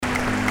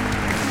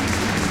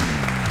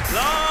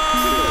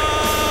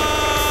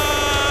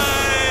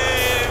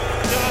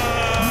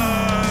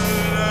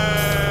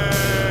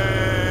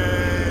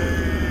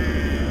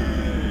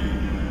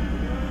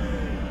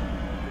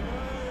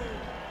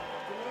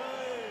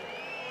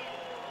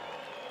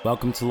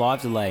Welcome to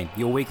Live Delay,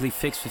 your weekly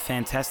fix for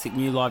fantastic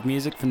new live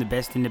music from the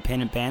best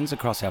independent bands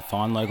across our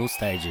fine local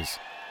stages.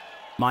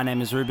 My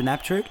name is Ruben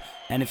Aptrud,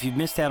 and if you've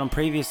missed out on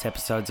previous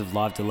episodes of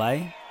Live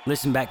Delay,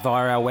 listen back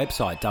via our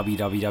website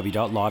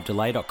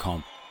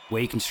www.livedelay.com,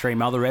 where you can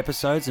stream other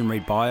episodes and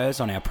read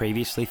bios on our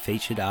previously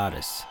featured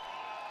artists.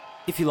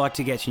 If you like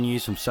to get your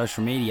news from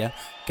social media,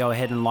 go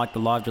ahead and like the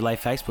Live Delay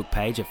Facebook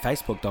page at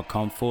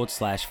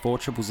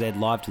facebook.com/4ZZZ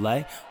Live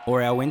Delay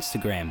or our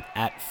Instagram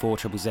at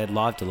 4ZZZ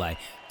Live Delay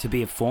to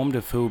be informed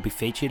of who will be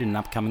featured in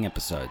upcoming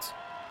episodes.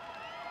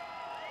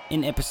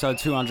 In episode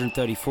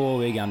 234,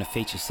 we're going to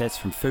feature sets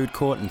from Food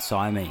Court and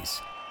Siamese.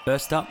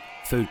 First up,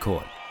 Food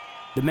Court.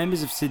 The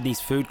members of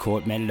Sydney's Food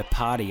Court met at a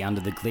party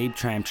under the Glebe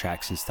tram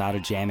tracks and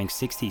started jamming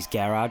 60s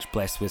garage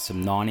blessed with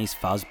some 90s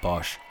fuzz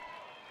bosh.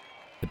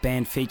 The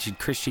band featured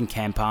Christian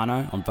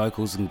Campano on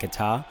vocals and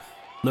guitar,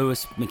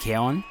 Lewis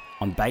McKeown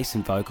on bass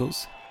and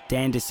vocals,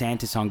 Dan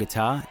DeSantis on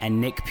guitar, and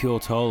Nick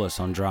Puertolis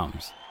on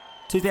drums.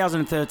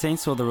 2013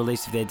 saw the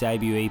release of their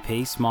debut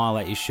EP, Smile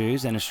at Your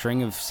Shoes, and a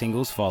string of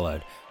singles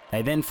followed.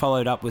 They then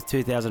followed up with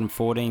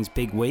 2014's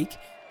Big Week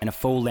and a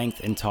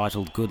full-length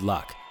entitled Good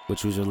Luck,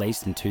 which was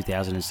released in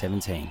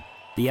 2017.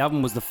 The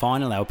album was the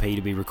final LP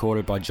to be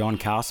recorded by John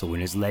Castle in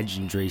his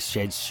legendary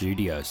Shed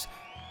Studios,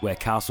 where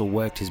Castle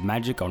worked his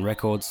magic on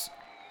records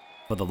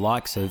for the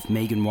likes of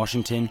Megan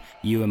Washington,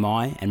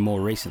 UMI, and more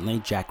recently,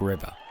 Jack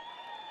River.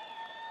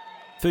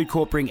 Food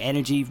Court bring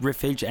energy,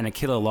 riffage, and a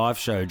killer live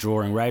show,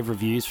 drawing rave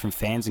reviews from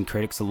fans and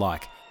critics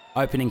alike.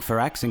 Opening for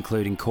acts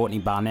including Courtney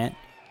Barnett,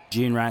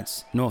 June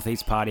Rats,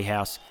 Northeast Party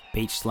House,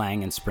 Beach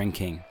Slang, and Spring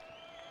King.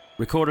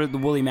 Recorded at the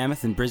Woolly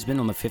Mammoth in Brisbane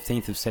on the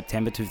 15th of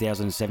September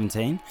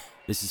 2017,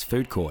 this is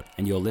Food Court,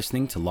 and you're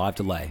listening to Live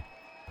Delay.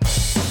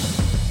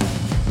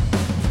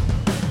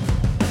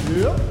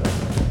 Yep.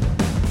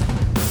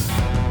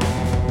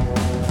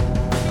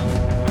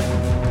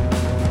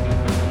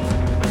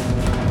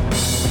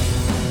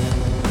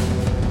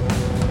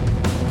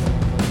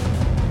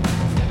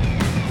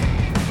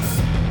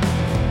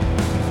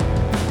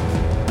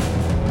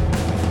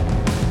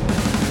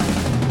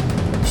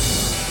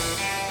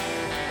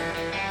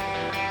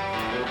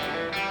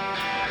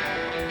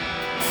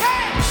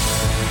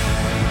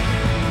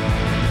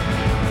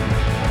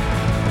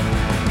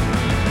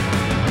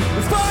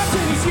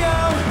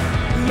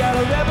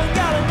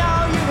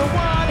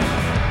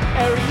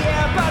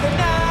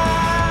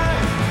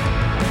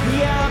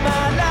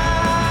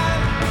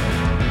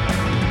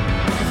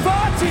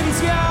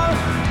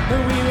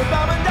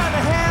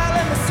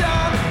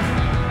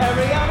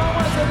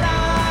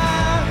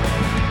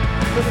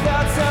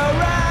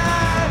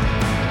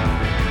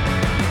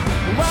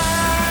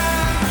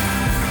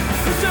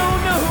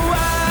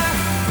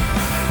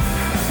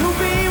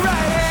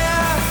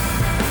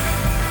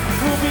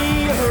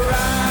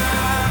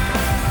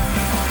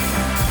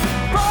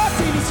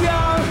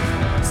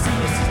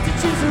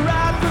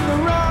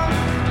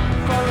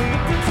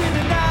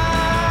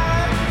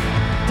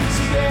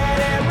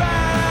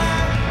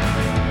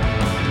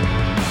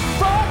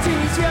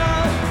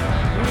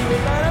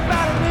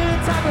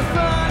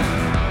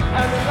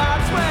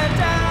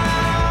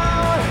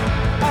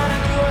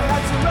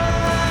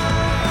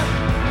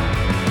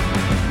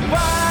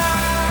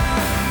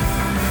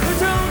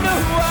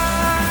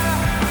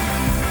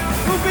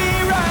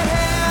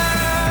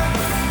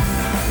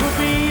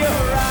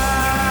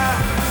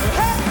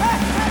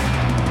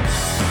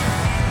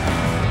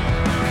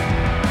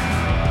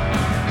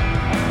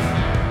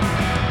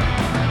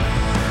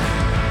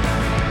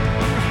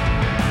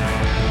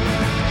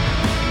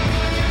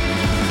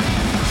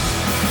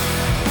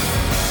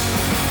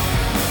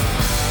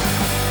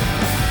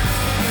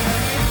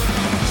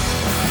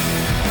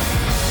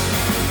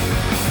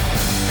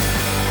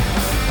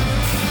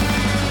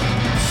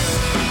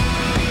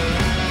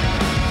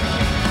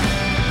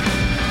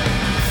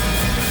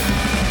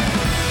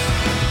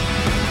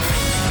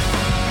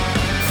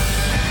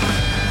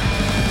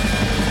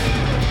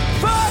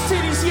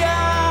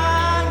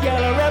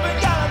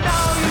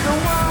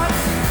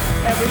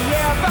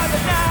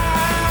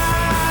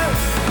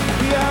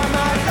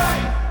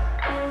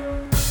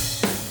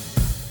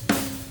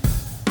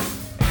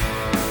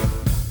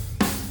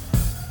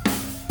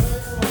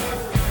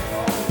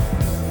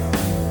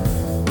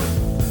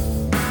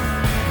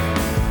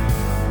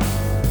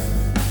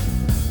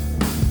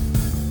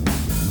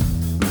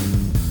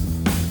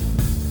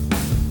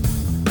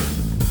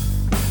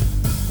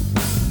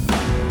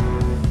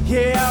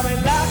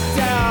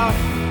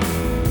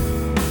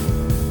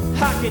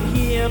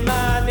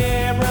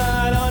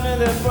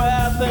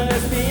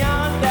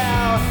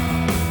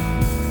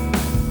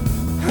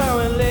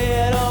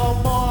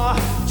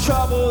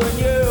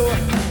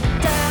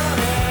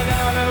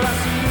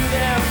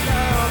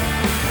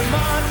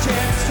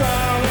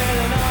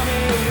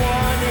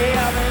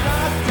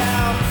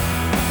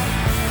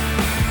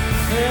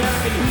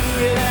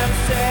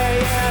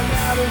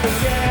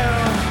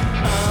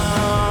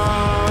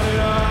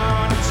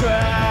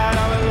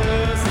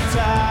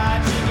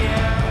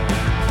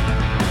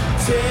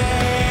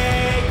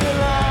 Take the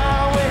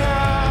long way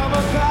home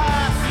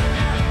across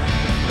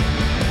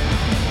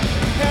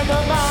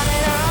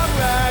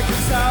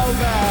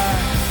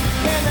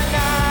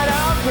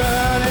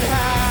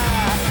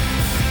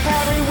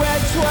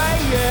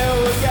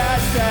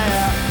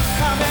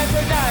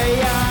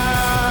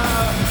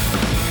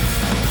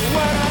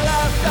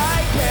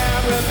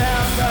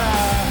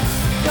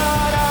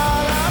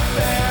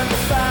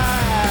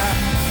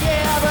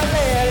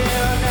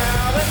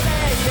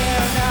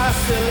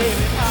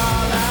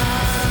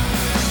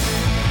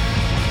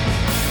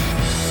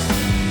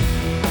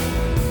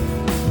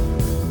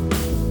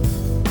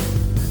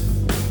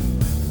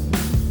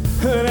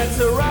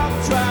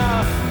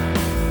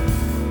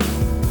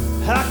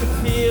can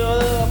feel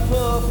the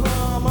pull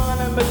from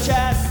under my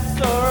chest.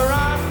 So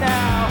right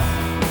now,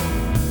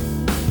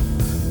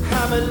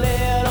 I'm a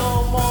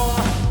little more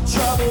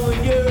trouble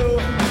than you.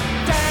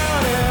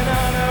 Down and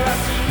under, I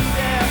see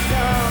them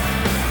come,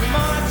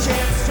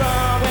 marching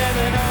strong with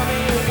an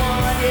army of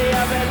one.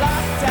 Yeah, I've been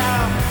locked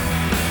out.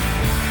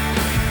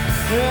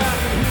 I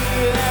can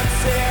hear them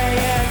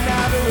saying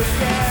never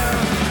again.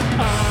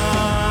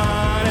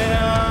 On and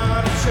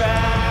on, I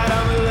tried,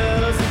 I'm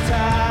losing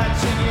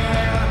touch, and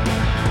yeah,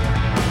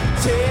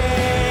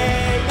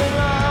 take the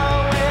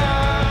long way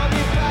on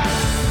your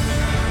back.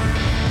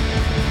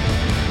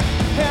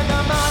 In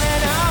the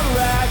morning I'm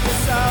wrecked,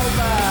 it's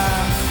over.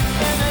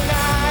 In the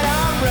night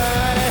I'm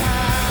running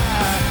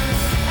high.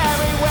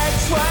 Every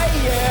which way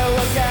you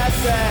will get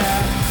there,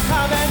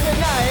 I'm in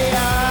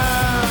denial.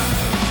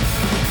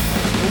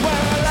 When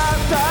I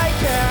left I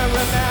can't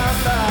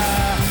remember.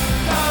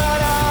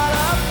 Caught all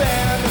up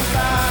in the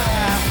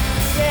fire.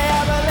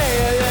 Yeah, I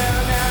believe you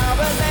now,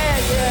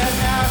 believe you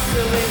now,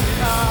 still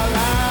leaving all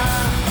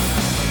out.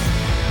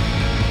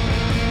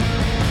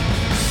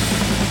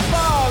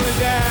 Falling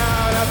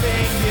down, I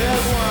think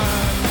you've won.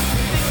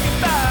 Thinking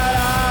about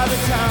all the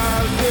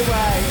times we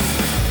waste.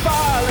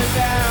 Falling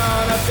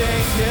down, I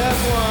think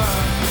you've won.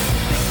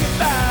 Thinking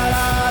about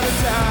all the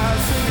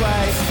times we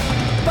waste.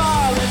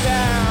 Falling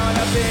down,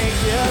 I think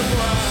you've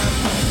won.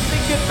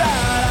 Thinking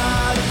about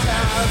all the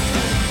times.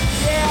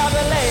 Yeah, I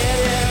believe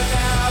you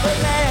now,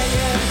 believe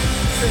you.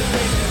 Still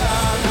thinking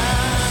all out.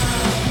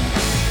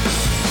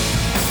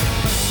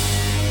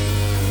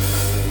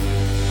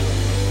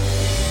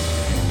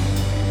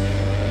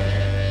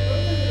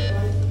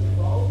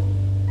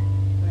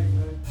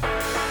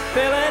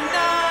 Feeling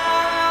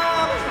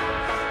numb,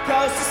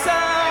 close to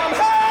some.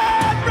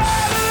 I'd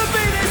rather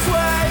be this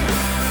way.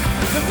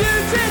 The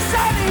future's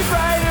shining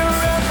brighter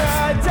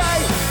every day.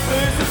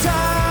 Lose the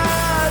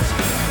touch,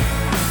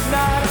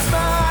 not as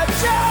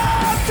much.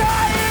 I'm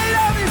tired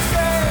of this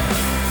game.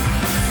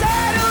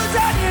 Settle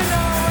down, you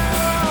know we're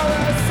all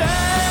the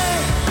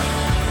same.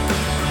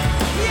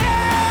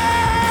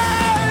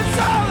 Yeah, it's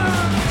over.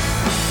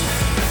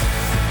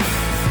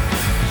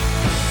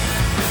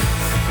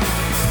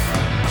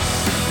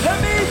 Let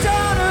me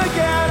down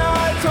again,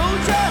 I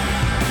told ya.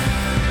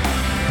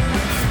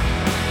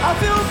 I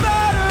feel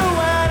better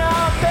when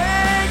I'm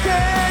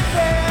thinking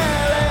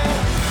clearly.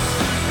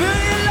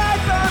 Feeling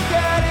like I'm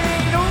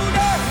getting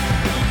older.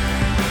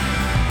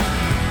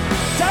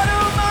 Turn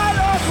on my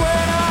luck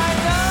when I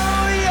know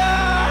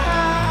you're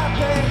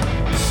happy.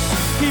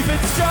 Keep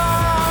it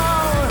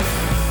strong,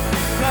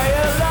 play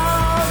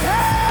along.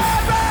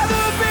 I'd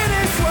rather be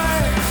this way.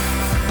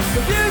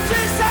 The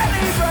future's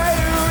slightly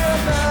brighter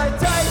every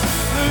day.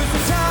 Lose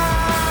the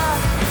time,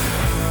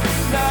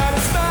 not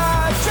as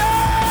much.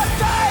 I'm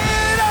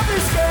tired of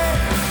this game.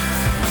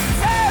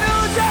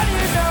 Settle down,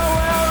 you know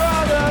we're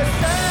all the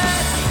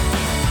same.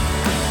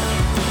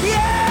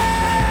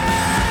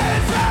 Yeah,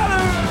 it's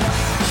over.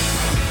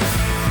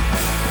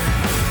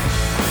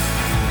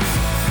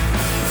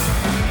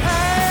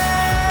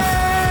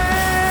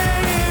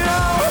 Hey, you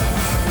know,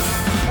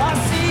 I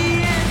see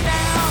it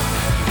now.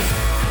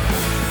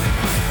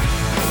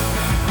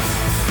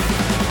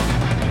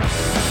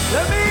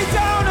 Let me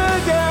down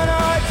again,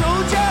 I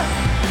told ya.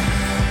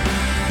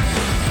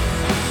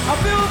 I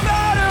feel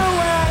better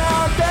when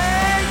I'm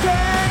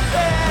thinking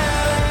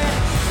clearly.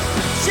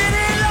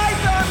 Shitty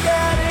life, I'm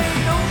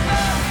getting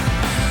older.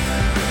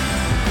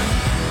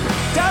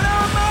 Down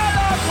on my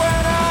luck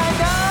when I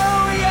know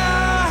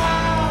you're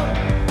out.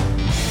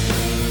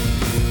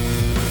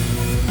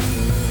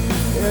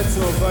 It's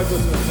all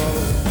vocals and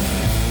follow.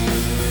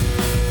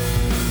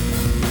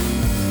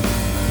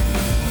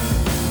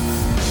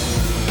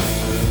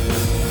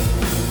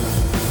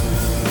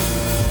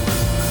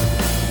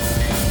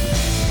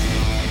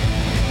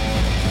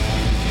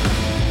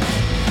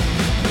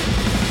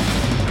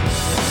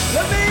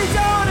 Let me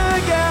down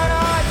again,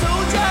 I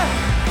told ya.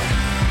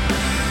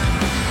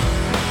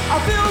 I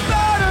feel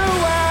better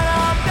when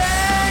I'm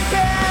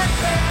thinking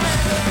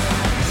clearly.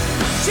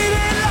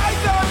 Shitty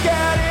life, I'm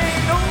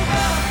getting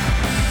older.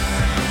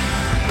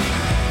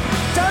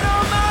 Turn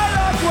on my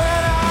luck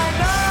when I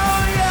know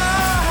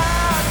you're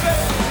happy.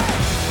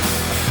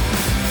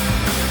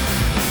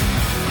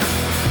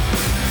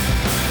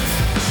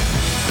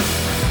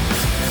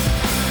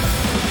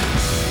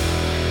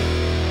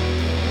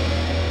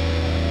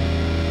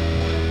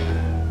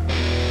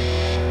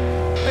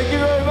 Thank you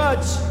very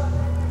much.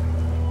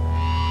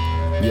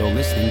 You're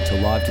listening to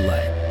Live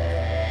Delay.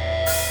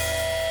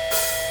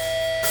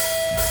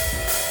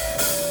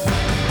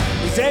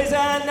 These days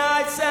and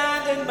nights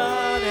and in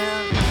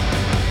morning,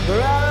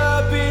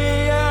 rather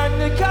be in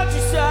the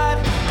countryside.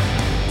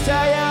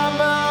 Tell your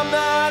mom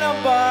that I'm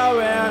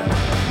boring.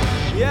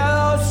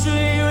 Yellow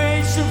street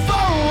reaching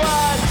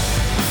forward.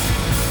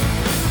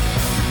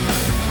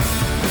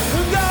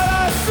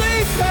 Gotta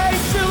sleep,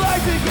 hate your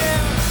life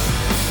again.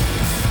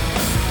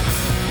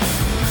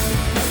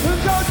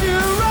 Cause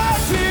you're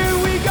right, here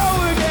we go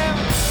again.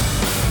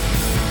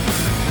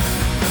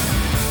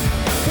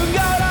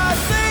 Gotta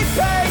sleep,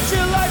 hate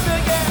your life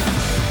again.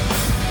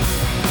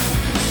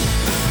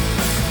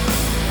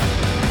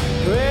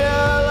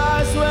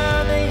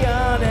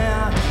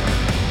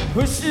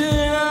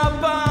 pushing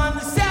up on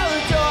the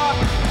cellar door.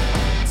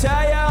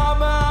 Tell your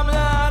mom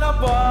that I'm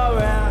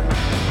boring.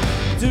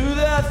 Do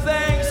the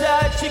things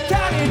that you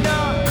can't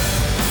ignore.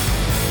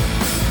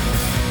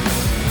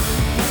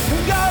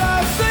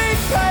 Gotta think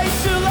page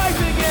to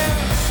life again.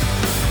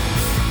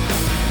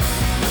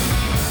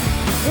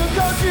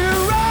 Don't you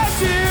rush,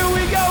 here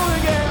we go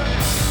again.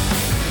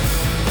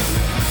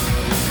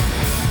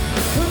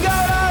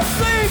 Gotta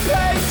think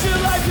page to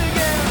life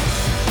again.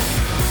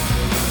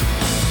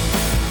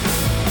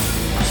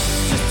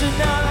 Just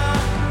another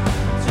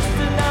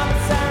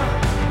sound.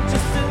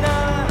 Just another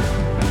sound.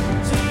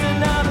 Just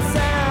another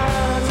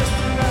sound.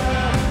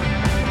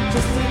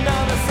 Just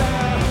another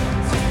sound.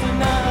 Just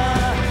another sound.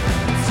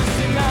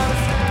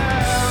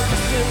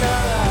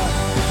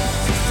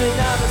 Just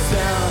another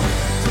sound.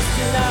 Just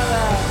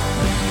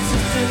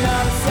another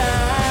sound.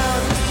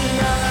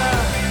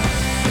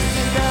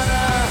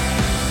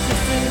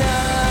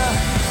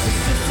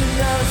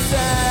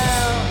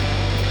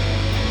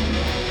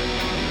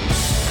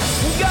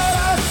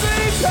 Gotta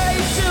see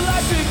page to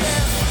life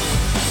again.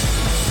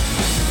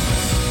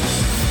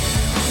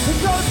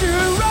 Don't you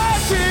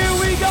rush, here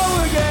we go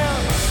again.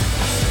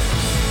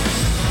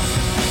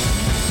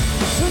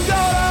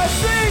 Gotta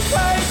see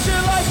page to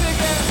life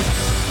again.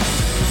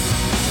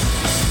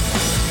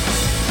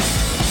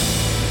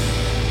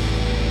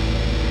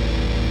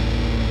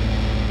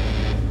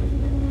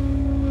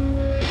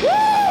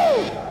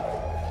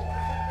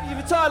 You've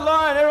a tight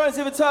line, everyone's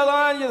have a tight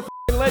line, you're the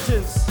f***ing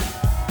legends.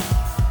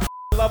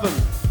 Love them.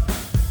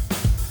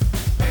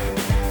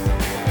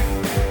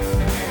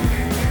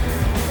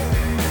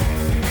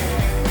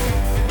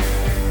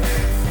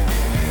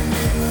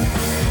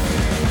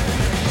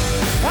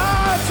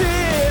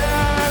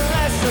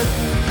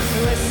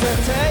 Listen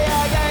to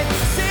your game,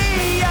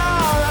 see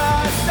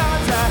your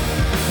stunter.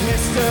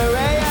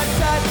 History and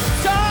touch,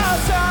 so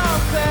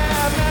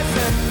something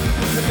missing.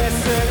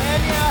 Listen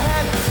in your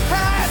head,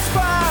 has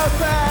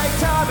perfect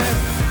timing.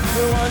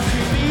 Want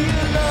to be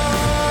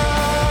alone.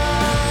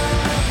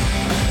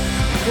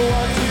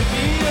 Want to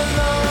be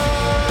alone.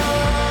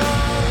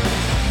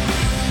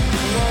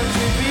 Want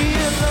to be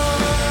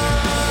alone.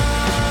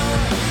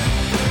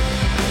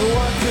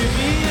 Want to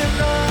be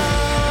alone.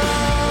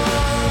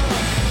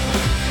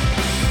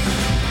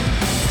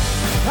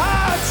 I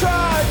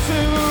tried to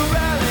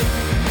rally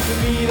to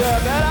be the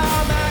better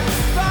man.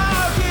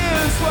 5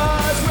 years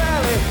was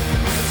rarely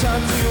the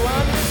time to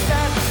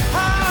understand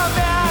how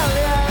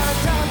million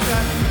times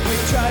we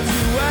tried to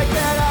work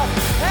it out.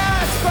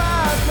 It's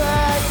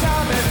perfect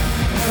timing.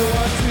 I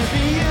want to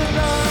be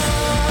alone.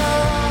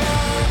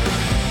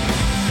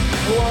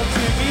 I want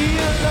to be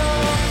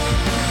alone.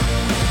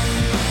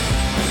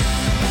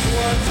 I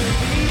want to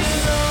be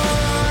alone.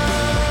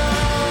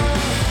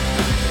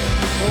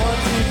 I want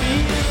to be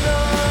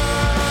alone.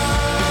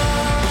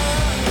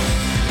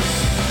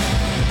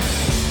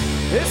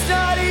 It's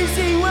not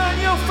easy when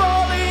you're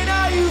falling,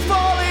 are you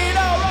falling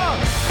all wrong?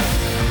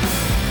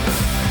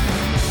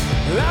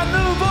 And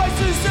the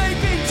voices they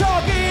keep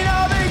talking,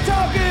 are they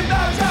talking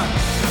about you?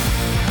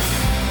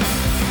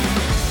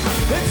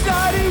 It's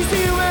not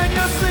easy when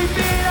you're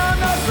sleeping, I'm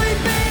not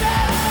sleeping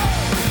at all.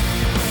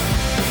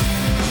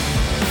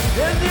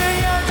 In the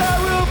end I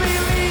will be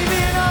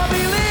leaving, I'll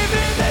be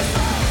leaving this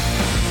house.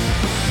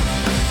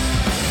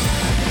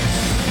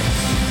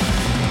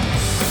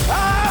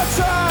 I'll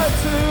try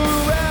to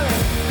rally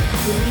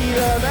to be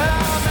the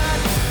better man.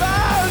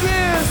 5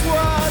 years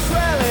was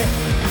rally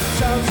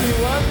time to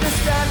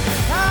understand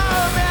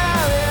how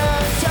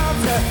million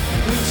times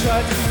we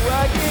tried to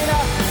work it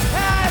out.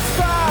 That's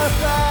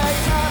perfect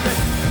timing.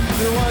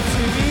 I want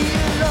to be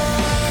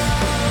alone.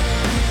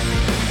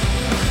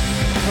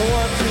 I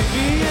want to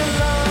be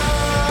alone.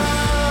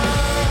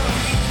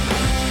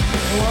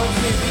 I want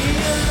to be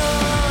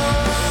alone.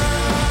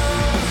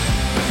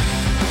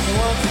 I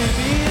want to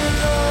be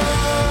alone.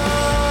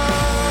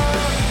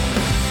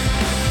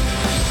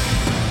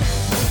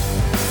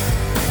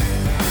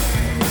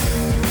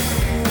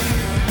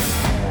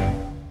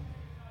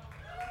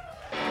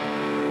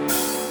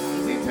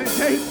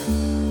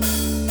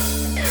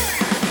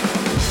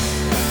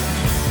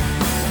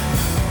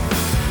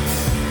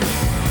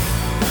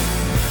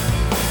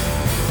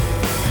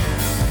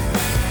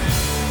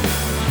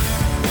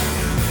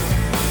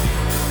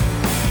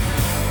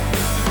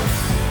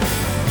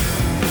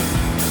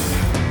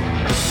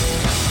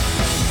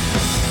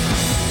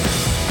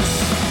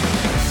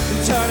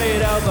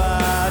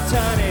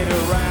 Turn it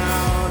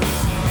around.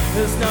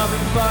 There's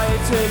nothing for you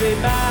to be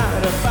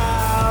mad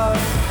about.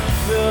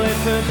 Feeling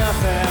for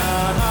nothing,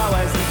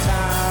 always the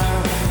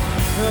time.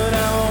 And I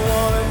don't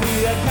wanna be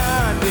that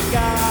kind of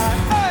guy.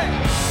 Hey!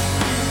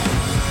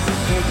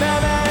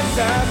 Remember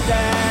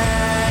someday.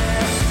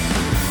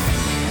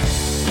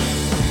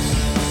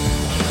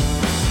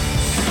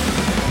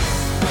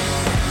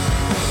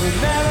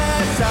 Remember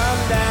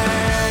someday.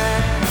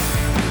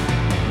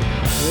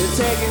 You're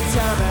taking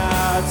time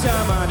out,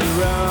 time on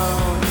your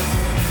own.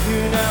 You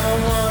never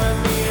wanted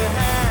me to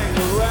hang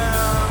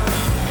around.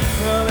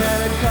 Well, then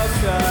it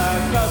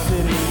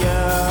closer to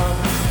you.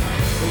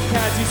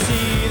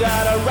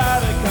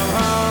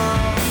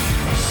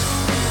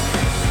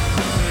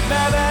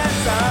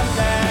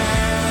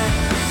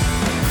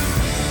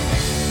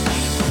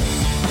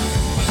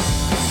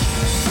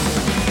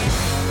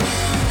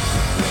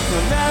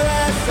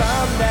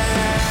 someday.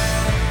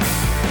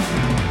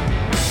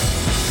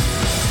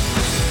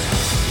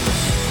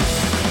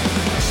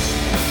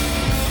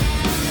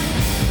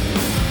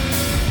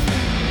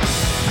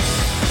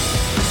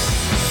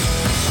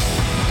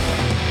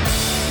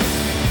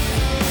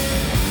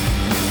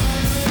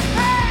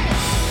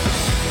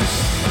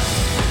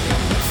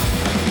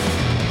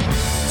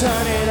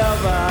 Turn it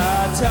over,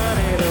 turn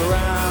it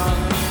around.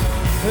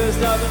 There's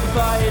nothing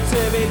for you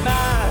to be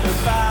mad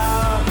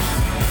about.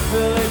 We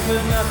live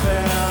for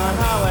nothing on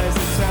highways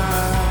of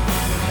time.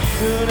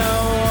 You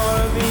don't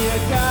wanna be a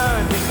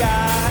kind of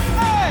guy.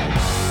 Hey!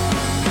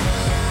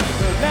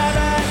 We've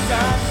never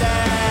done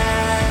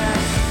that.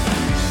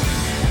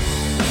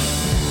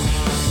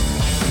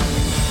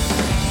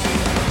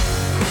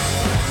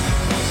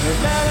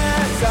 We've never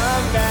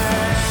done that.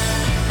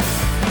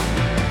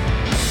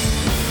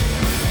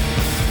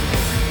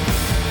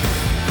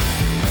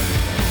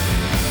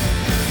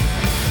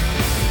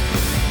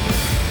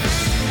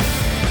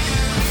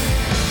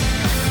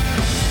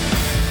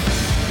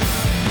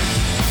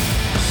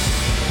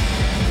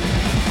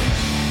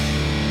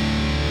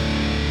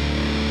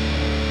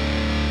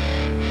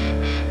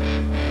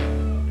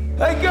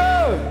 Hey, go!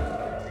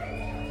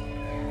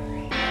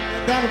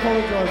 Don't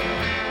apologise, man.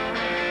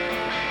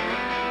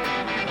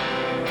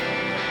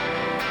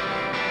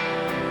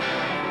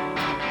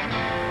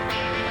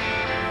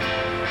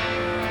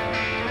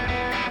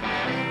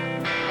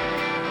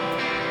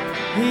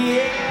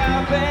 Yeah,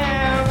 I've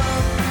been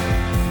wrong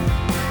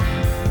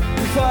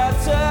for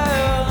too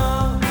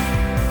long.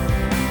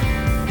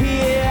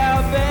 Yeah,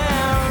 I've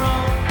been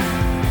wrong,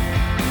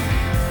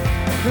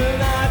 but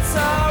that's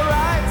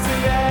alright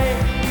today.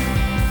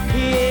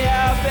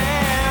 Yeah, I've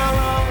been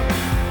wrong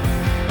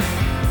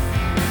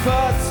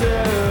for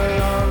too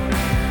long.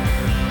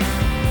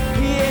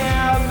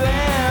 Yeah, I've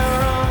been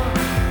wrong,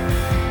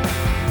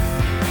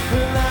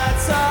 but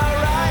that's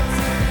alright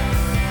today.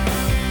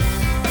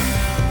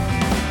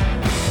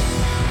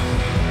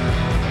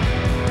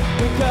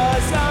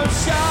 Because I'm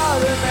sure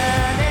the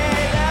man he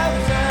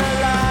loves a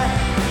lie.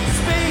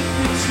 Speak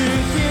the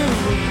truth, you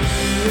will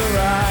be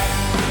right.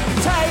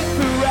 Take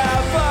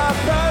forever,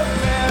 prove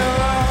me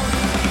wrong.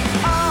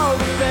 All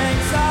the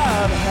things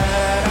I've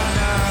heard, I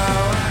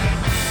know.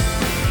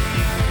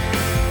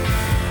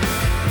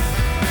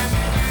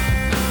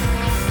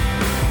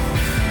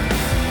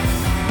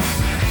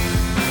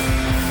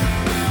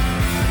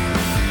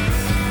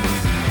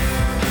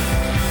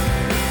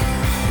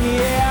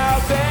 Yeah,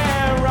 I've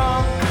been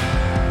wrong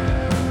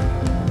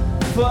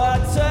for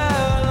too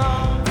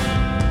long.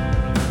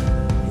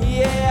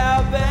 Yeah,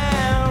 I've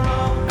been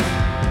wrong,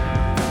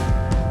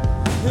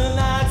 and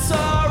that's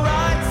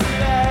alright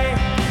today.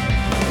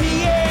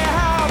 Yeah,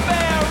 I've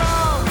been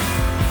wrong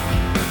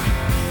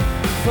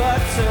for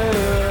too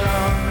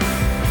long.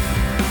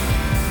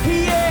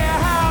 Yeah,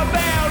 I've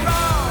been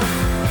wrong,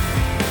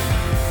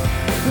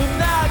 and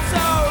that's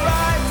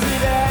alright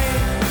today.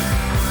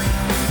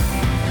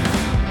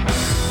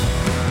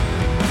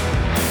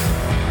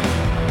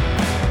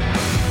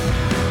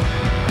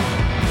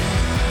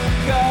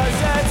 Cause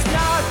it's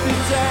not the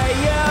day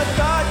you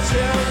thought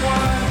you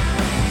won.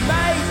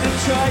 Made the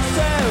choice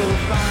to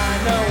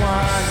find the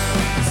one.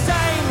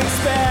 Same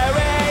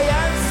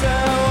experience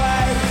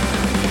away.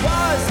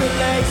 Was the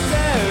least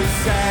to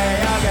say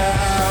I'll go,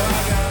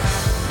 I'll go.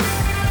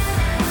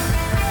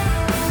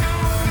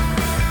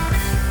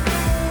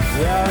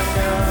 Yeah, I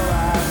know,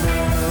 I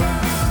know,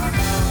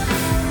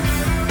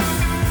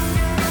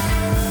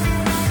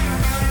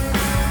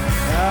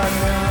 I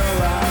know,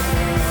 I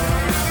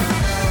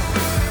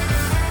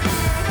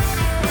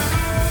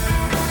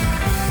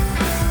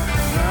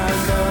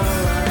know.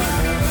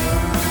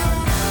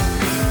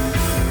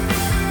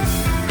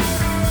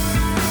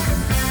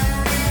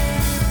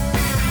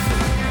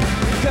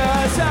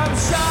 Cause I'm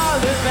sure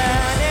the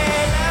man he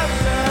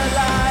loves a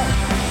lie.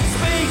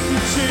 Speak the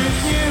truth,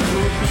 you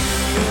will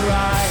be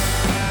right.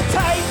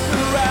 Take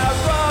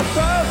forever,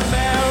 prove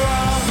me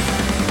wrong.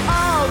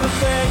 All the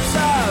things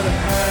I've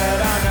heard,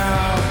 I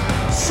know.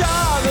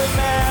 Sure the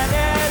man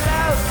he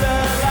loves a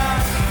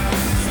lie.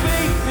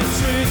 Speak the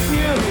truth,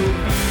 you will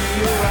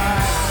be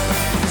right.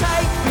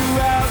 Take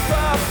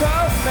forever,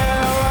 prove me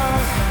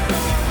wrong.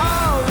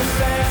 All the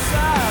things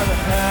I've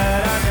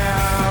heard, I know.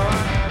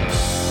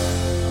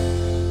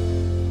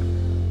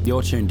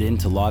 You're tuned in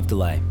to Live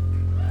Delay.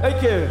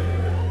 Thank you.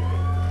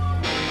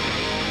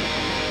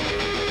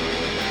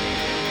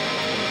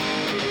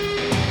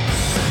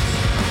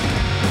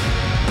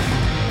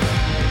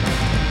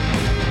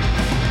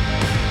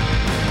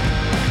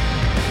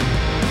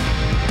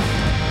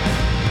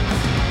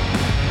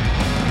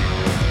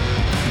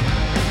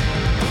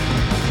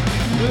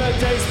 Well, the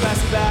days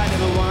pass by,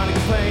 never wanna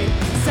complain.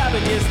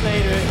 7 years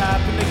later, it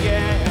happened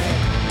again.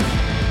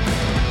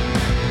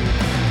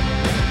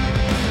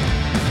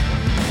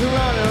 You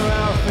run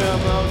around, film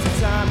most of the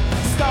time.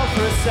 Stop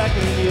for a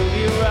second and you'll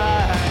be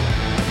right.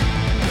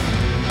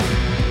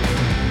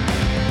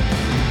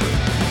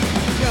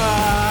 Come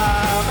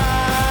on,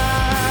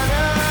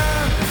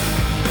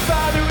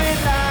 father in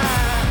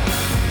line,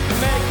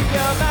 make up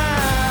your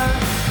mind.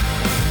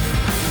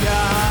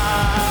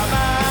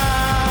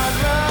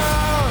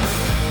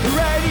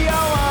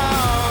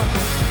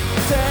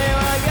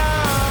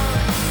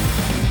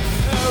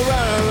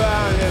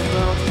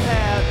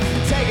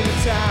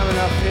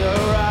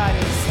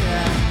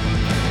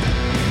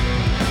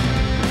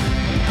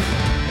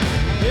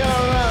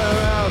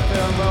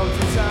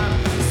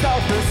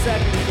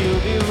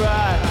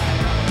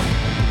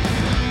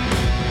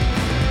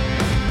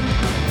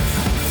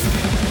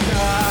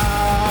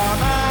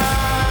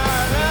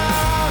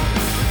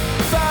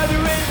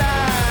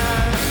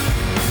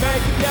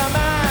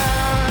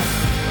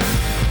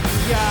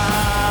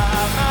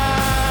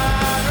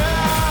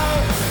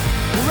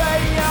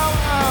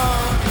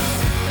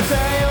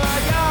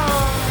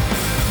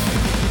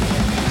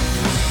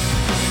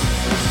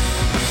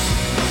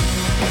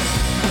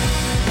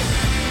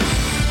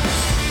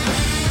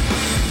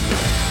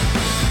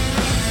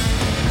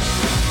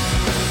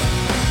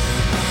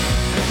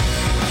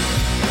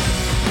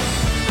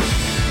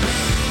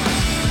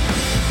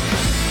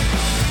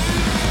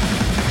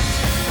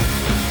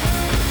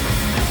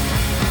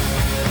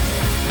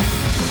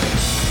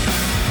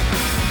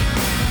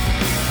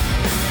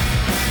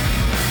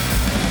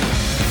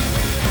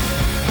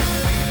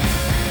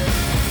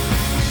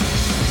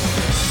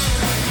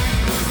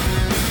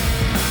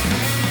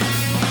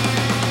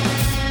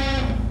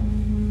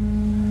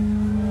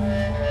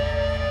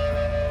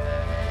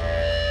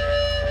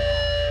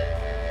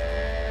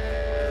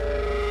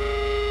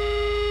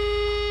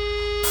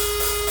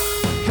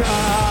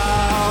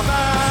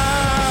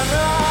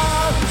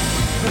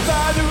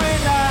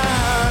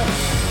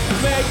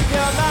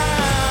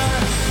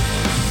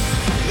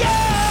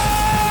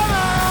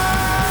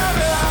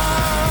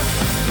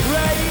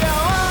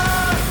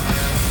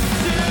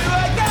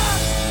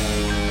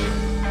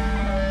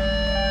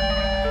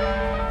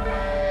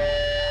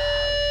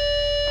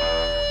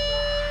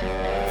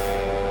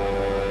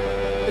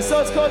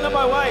 it's called Not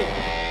My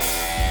Way.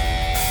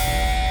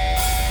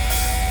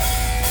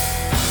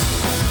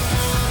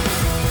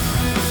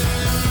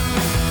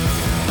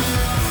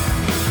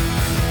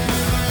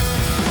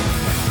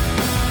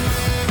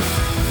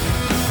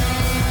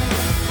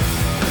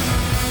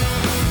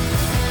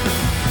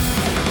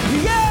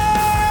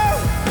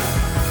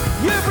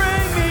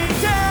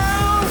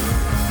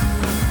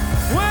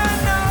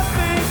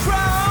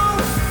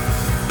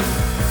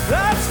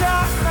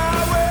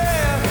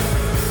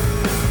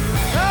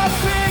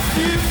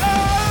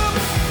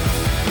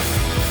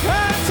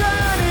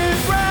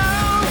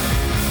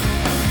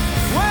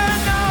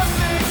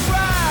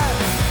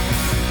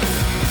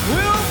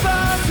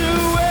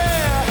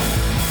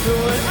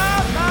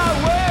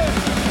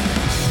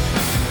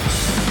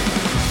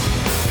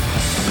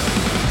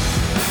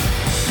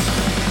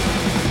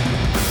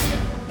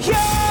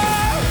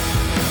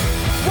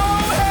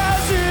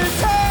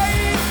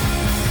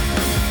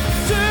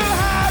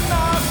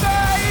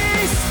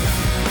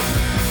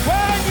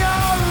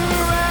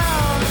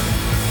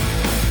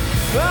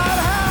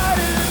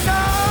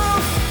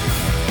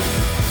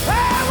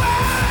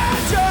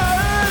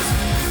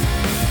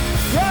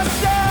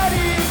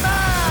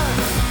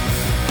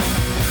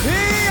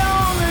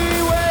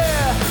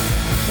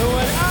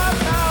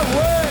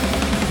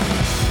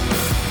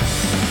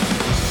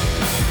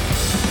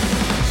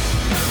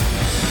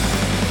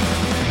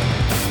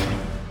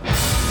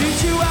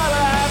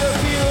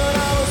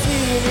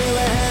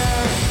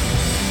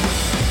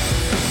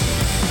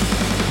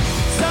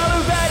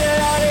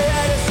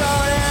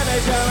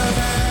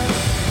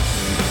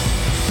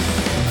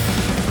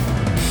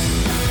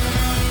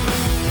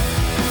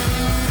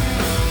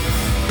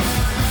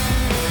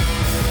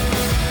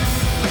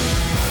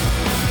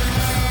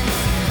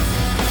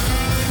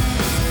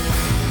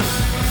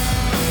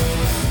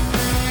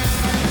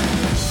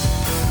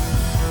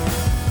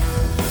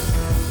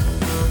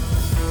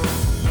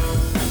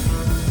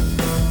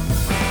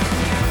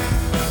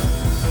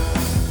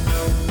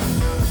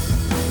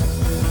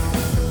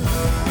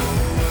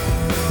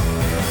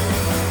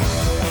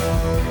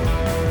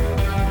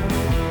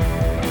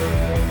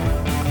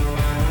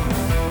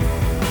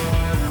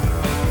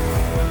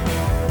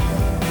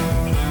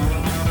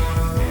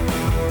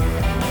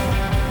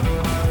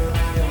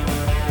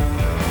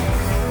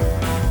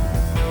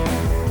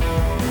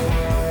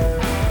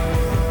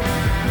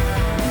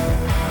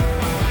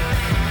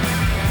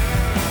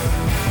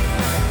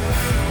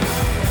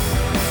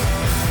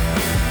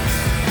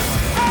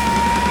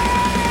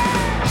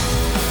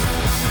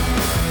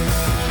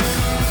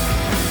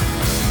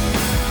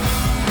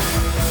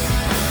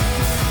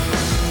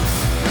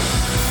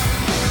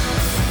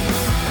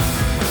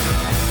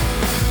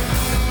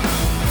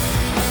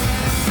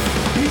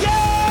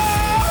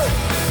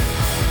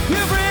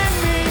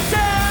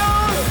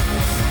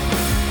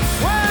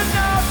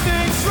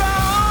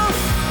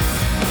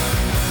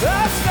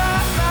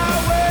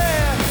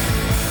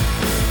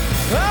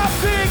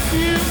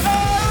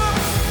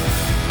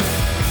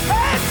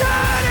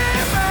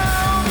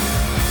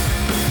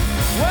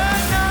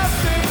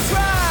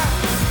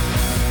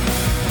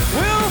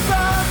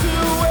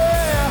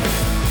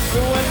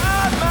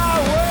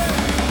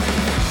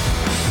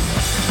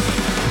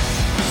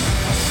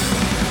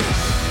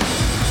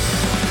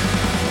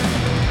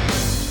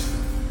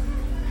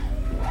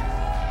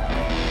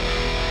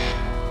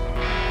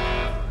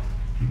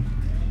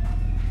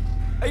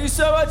 Thank you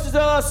so much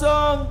to our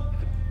song.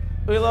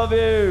 We love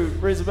you,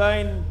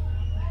 Brisbane.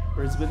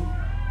 Brisbane.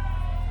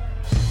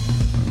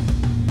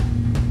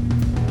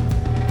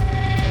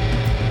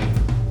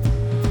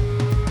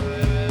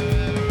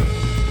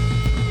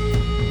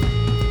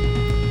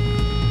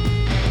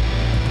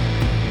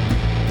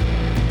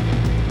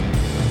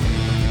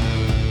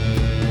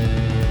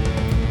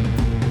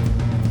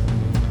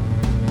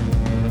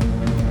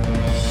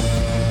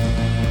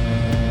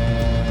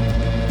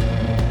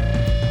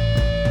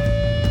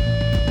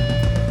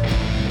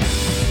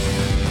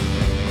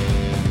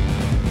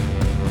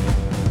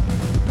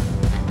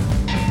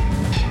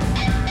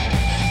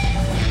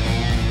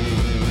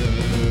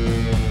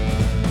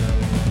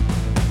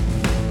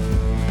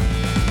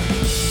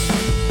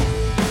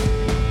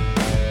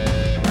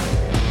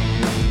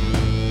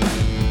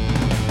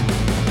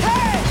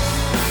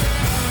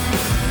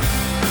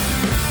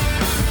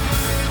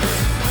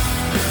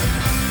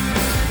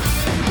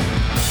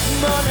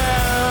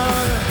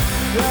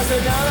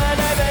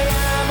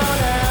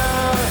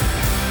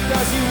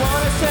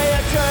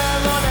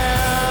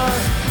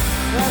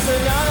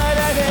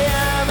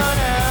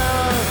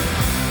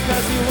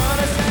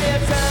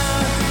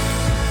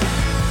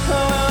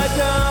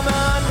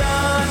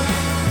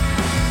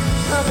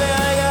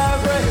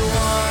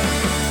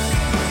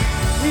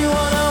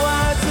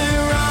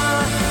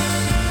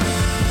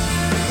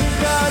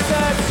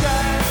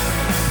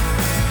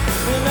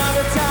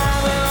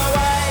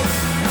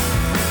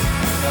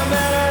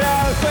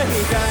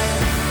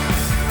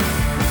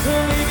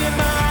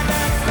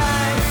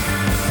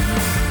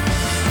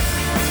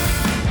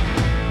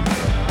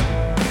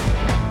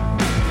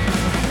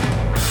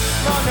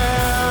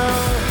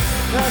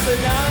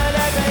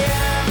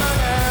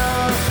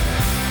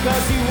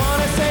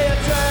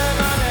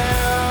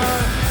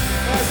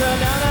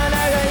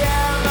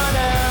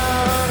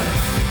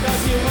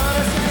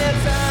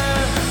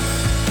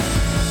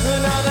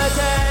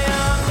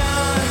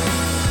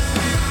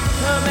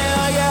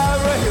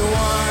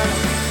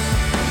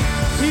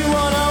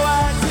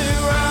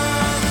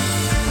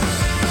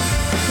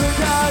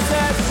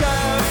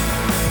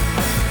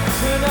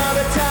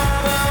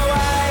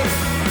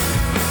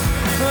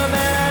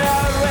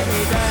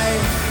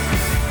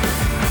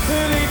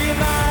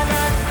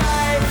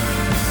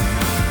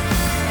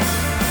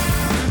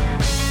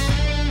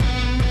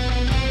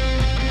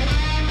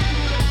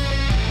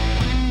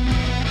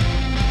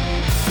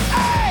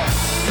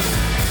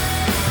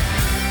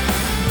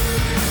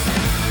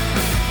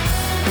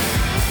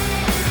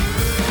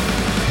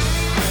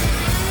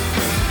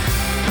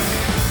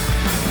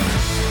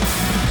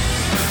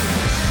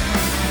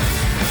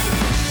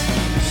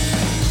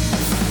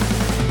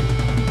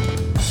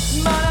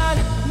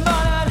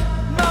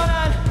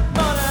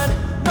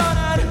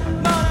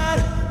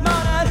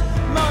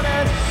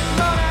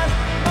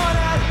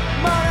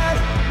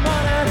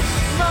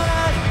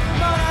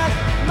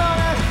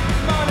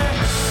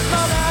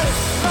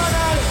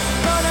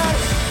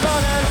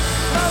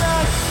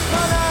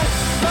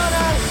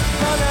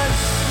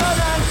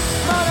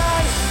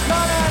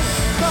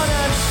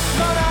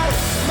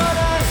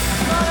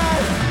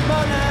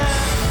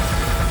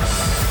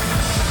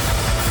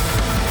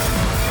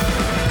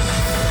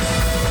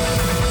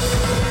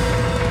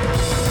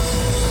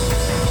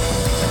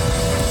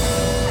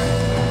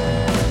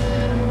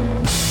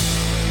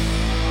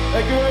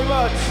 Thank you very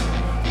much.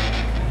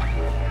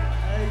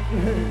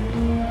 Thank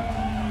you.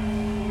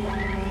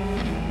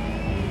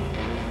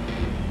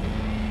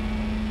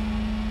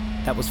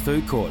 That was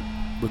Food Court,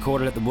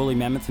 recorded at the Woolly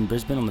Mammoth in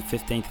Brisbane on the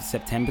 15th of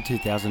September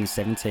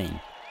 2017.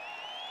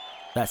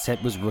 That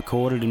set was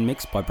recorded and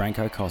mixed by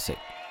Branko Kosic.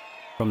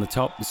 From the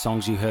top, the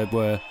songs you heard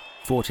were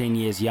 14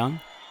 Years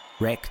Young,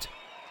 Wrecked,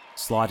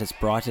 Slightest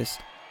Brightest,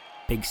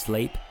 Big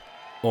Sleep,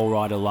 All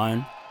Right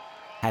Alone,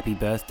 Happy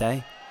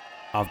Birthday,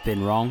 I've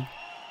Been Wrong,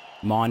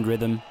 Mind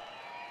Rhythm,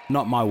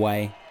 Not My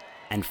Way,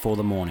 and For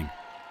the Morning.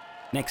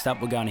 Next up,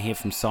 we're going to hear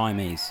from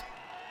Siamese.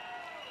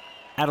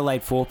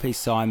 Adelaide four-piece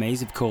Siamese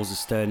have caused a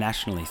stir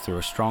nationally through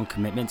a strong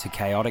commitment to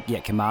chaotic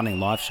yet commanding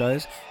live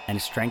shows and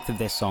a strength of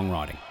their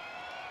songwriting.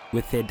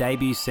 With their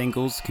debut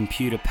singles,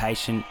 Computer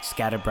Patient,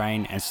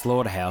 Scatterbrain and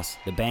Slaughterhouse,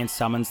 the band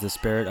summons the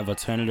spirit of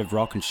alternative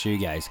rock and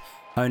shoegaze,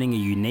 honing a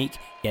unique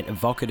yet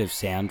evocative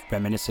sound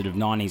reminiscent of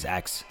 90s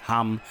acts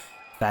Hum,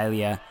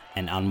 Failure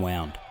and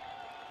Unwound.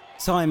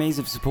 Siamese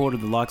have supported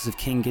the likes of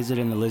King Gizzard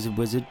and the Lizard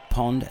Wizard,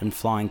 Pond and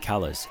Flying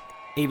Colours,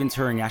 even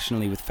touring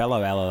nationally with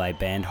fellow LLA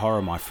band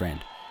Horror My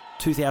Friend.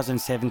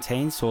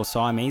 2017 saw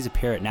Siamese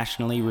appear at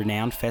nationally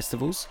renowned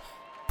festivals,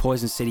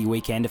 Poison City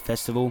Weekender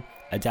Festival,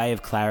 A Day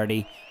of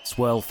Clarity,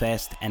 Swirl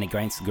Fest and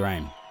Against the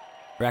Grain.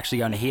 We're actually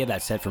going to hear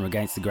that set from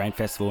Against the Grain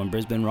Festival in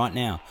Brisbane right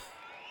now.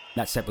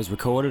 That set was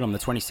recorded on the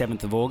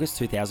 27th of August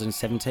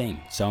 2017,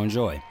 so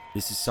enjoy.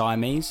 This is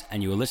Siamese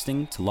and you are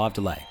listening to Live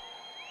Delay.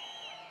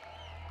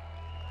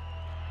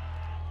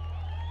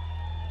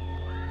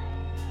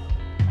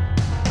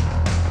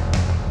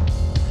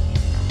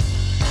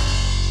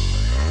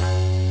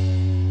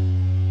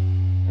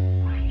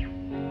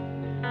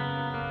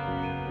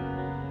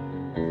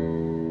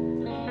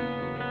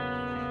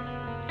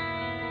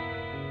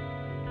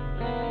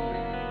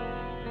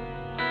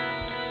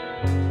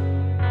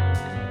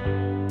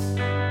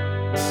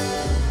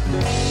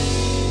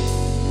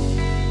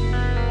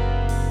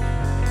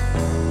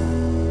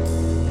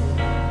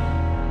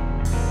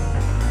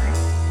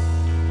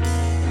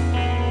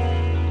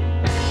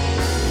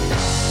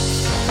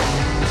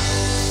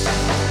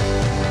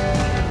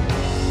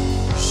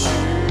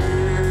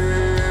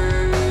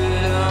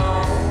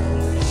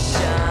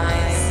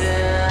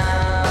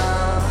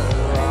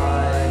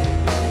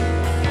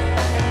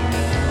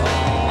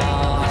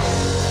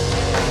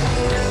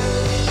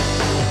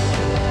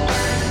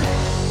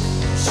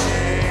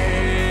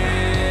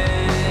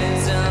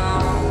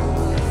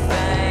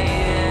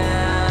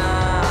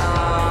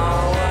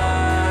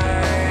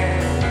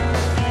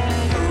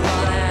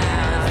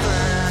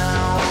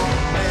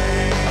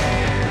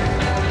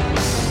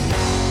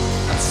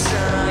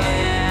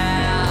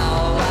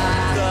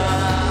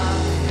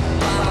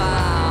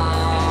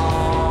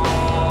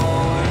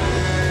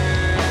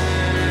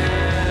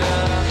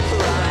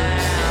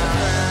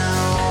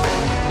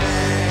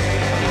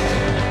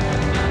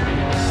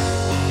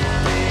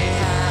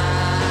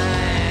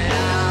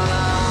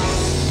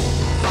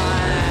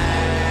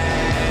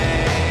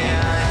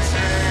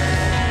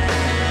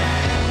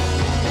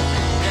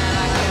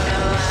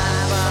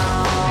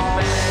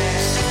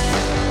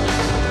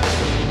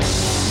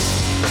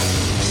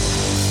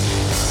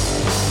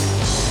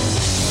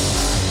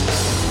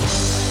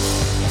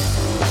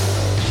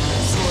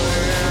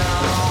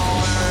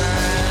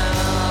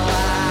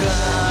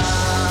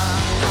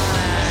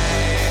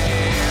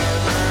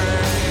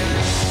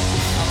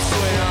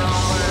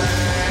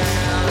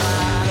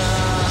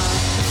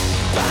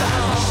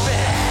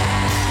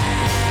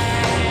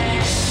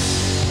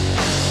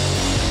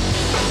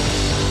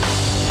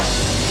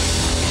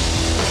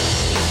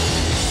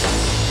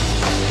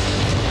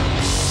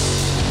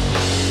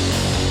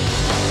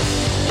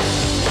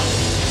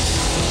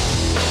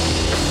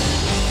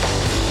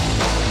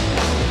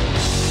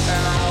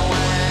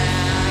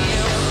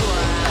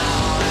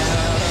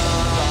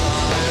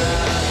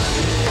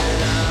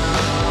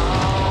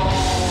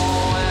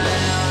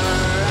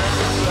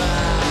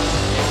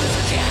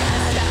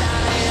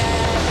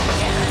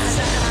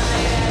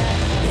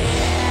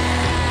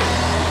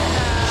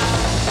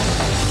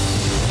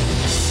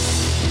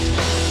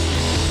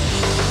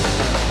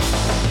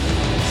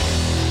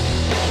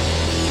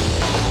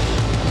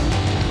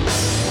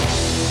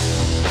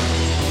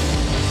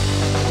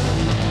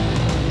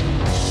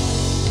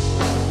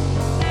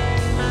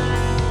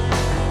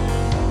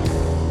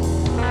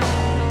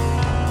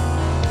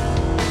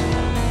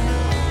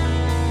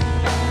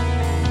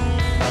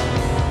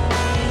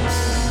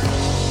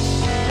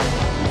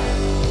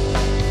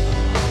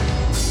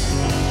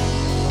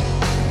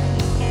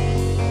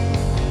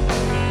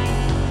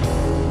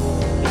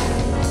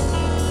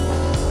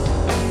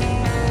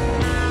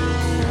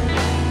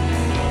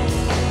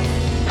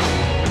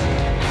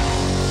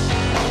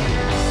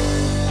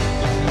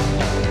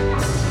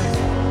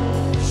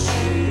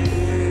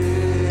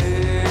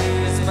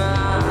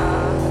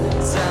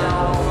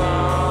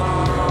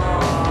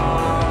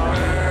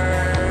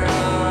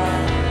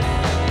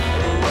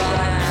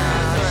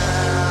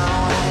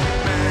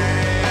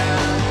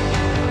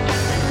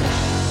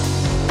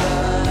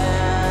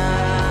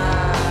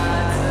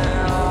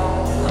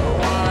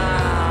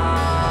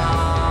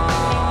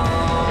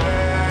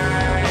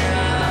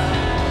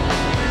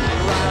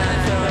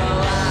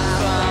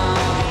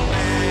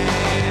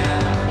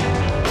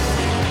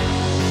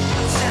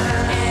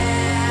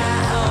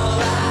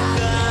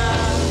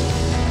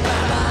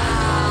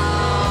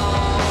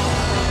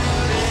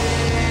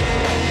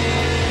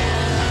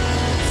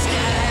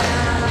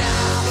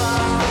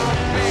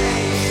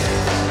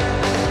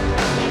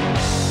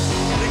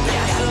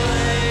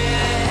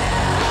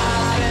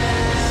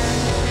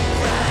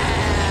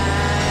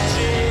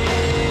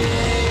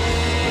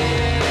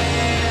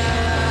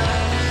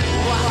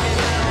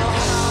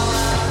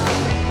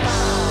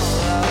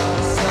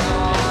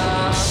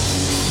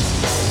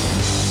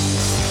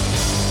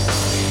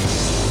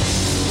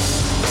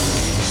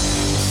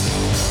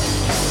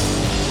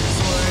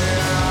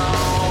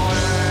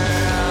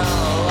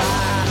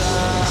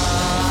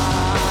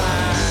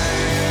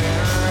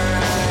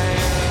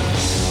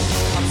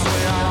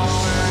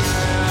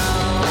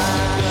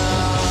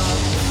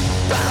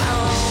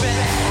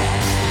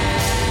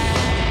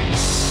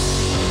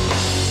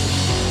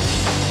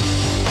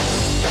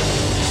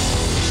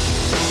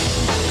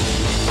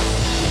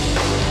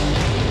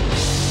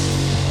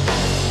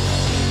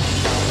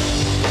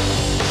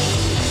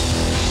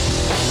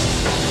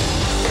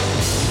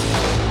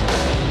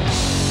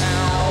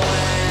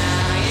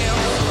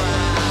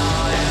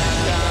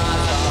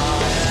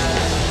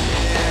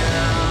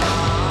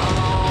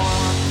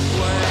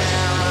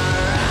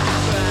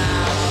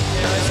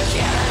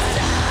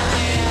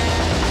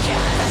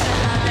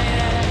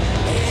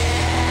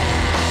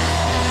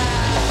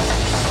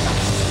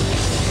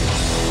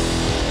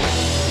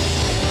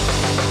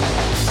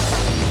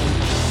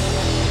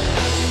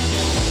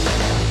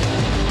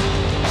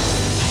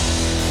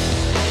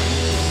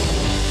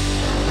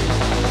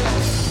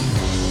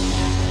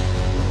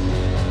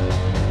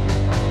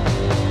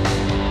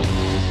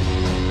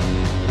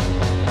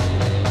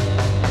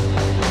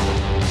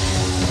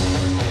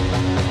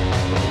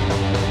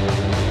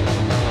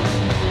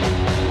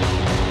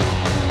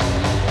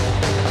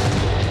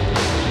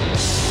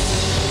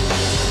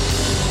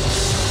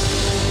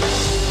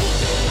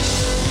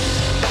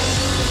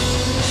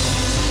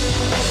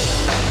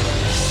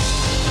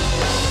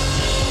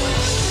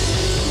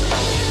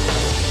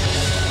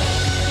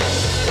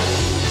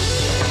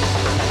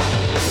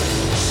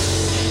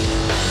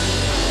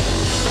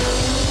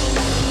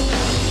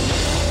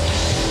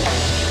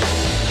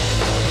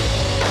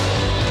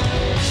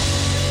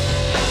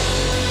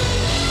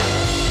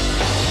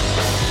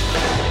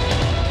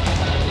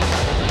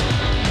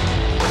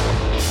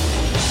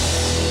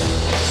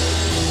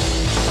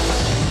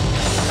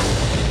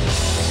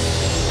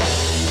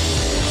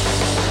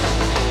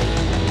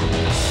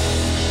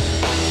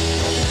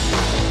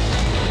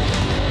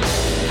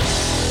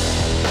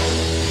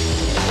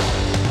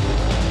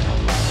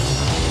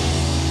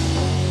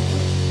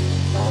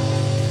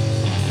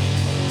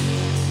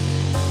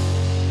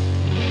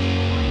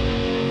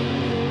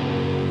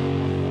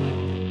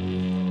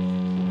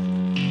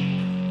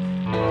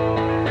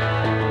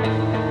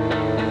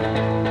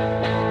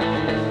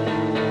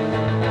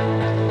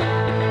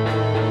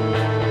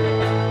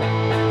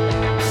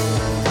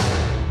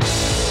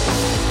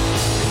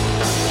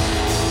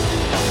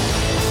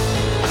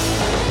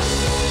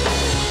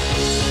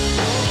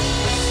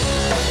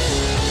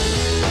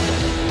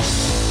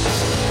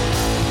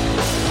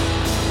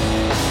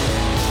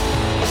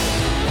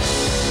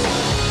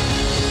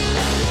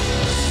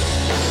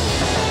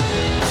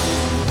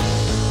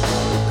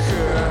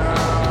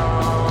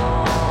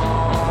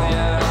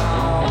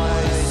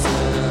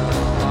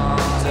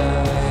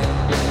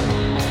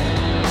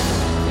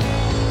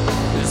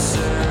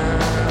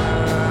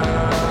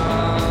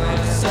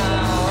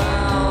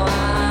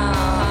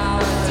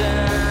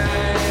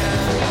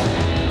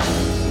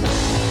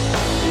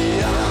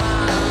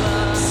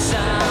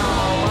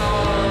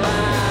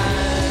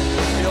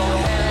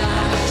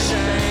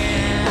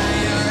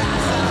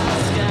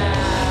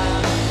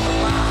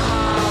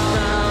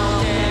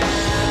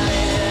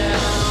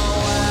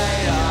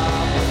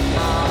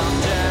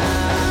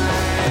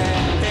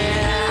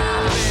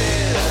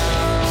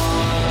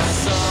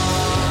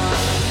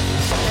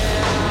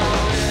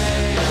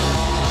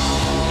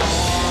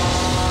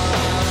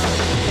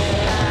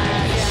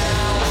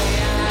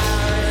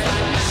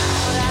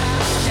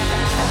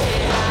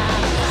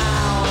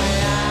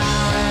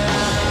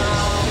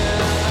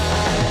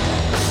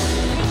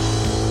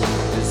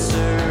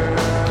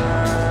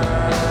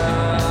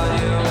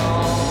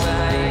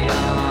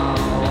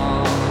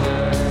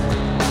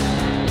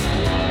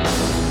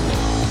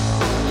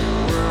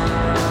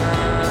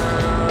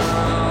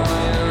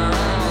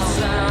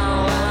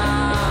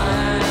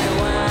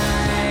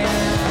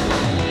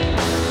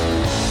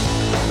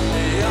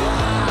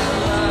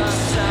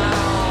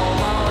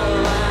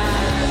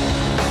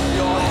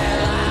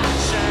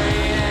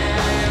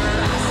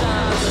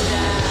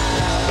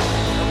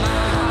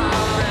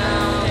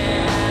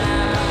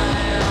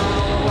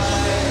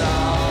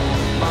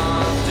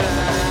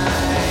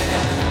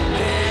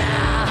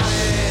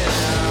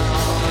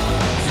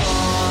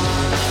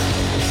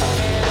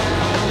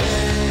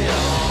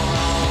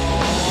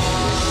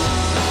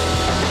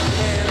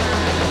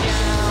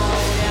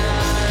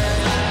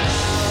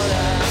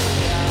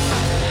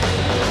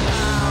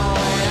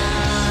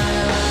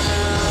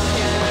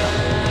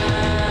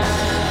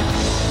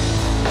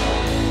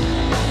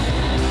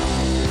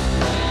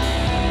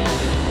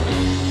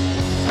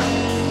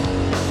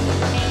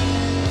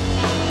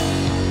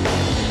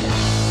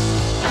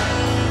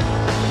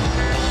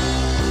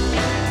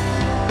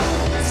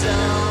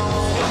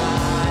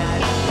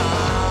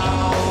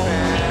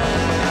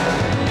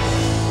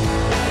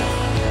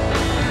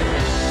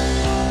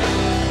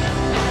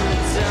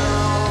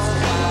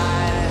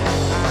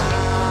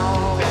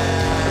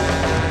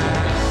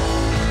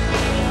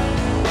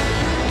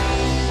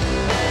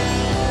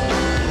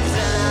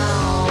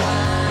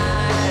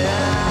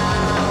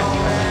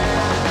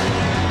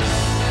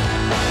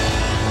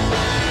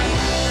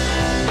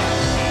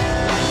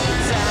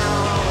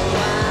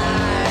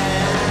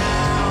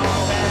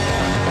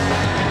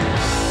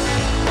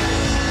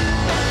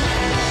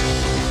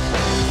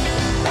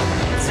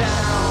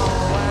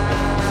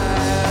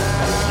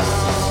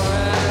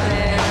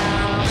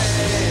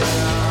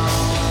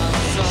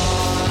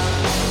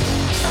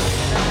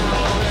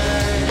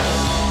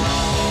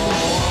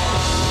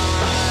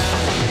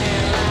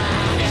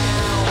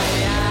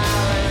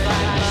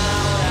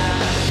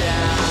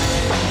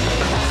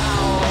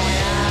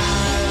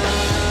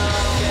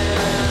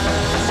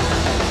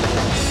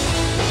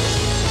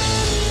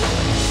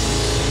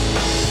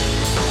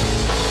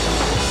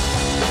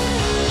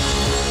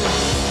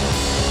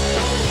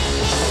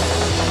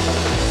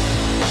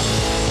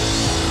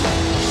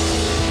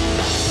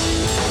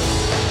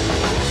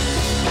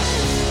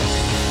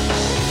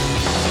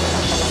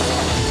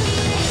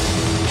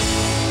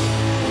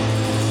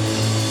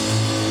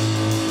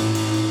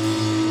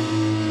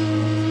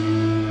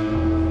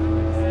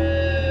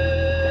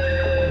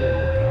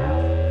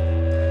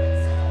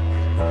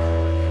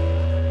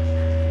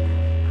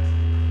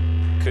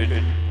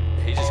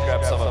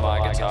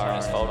 guitar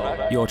is fold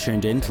back. You're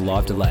tuned in to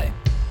Live Delay.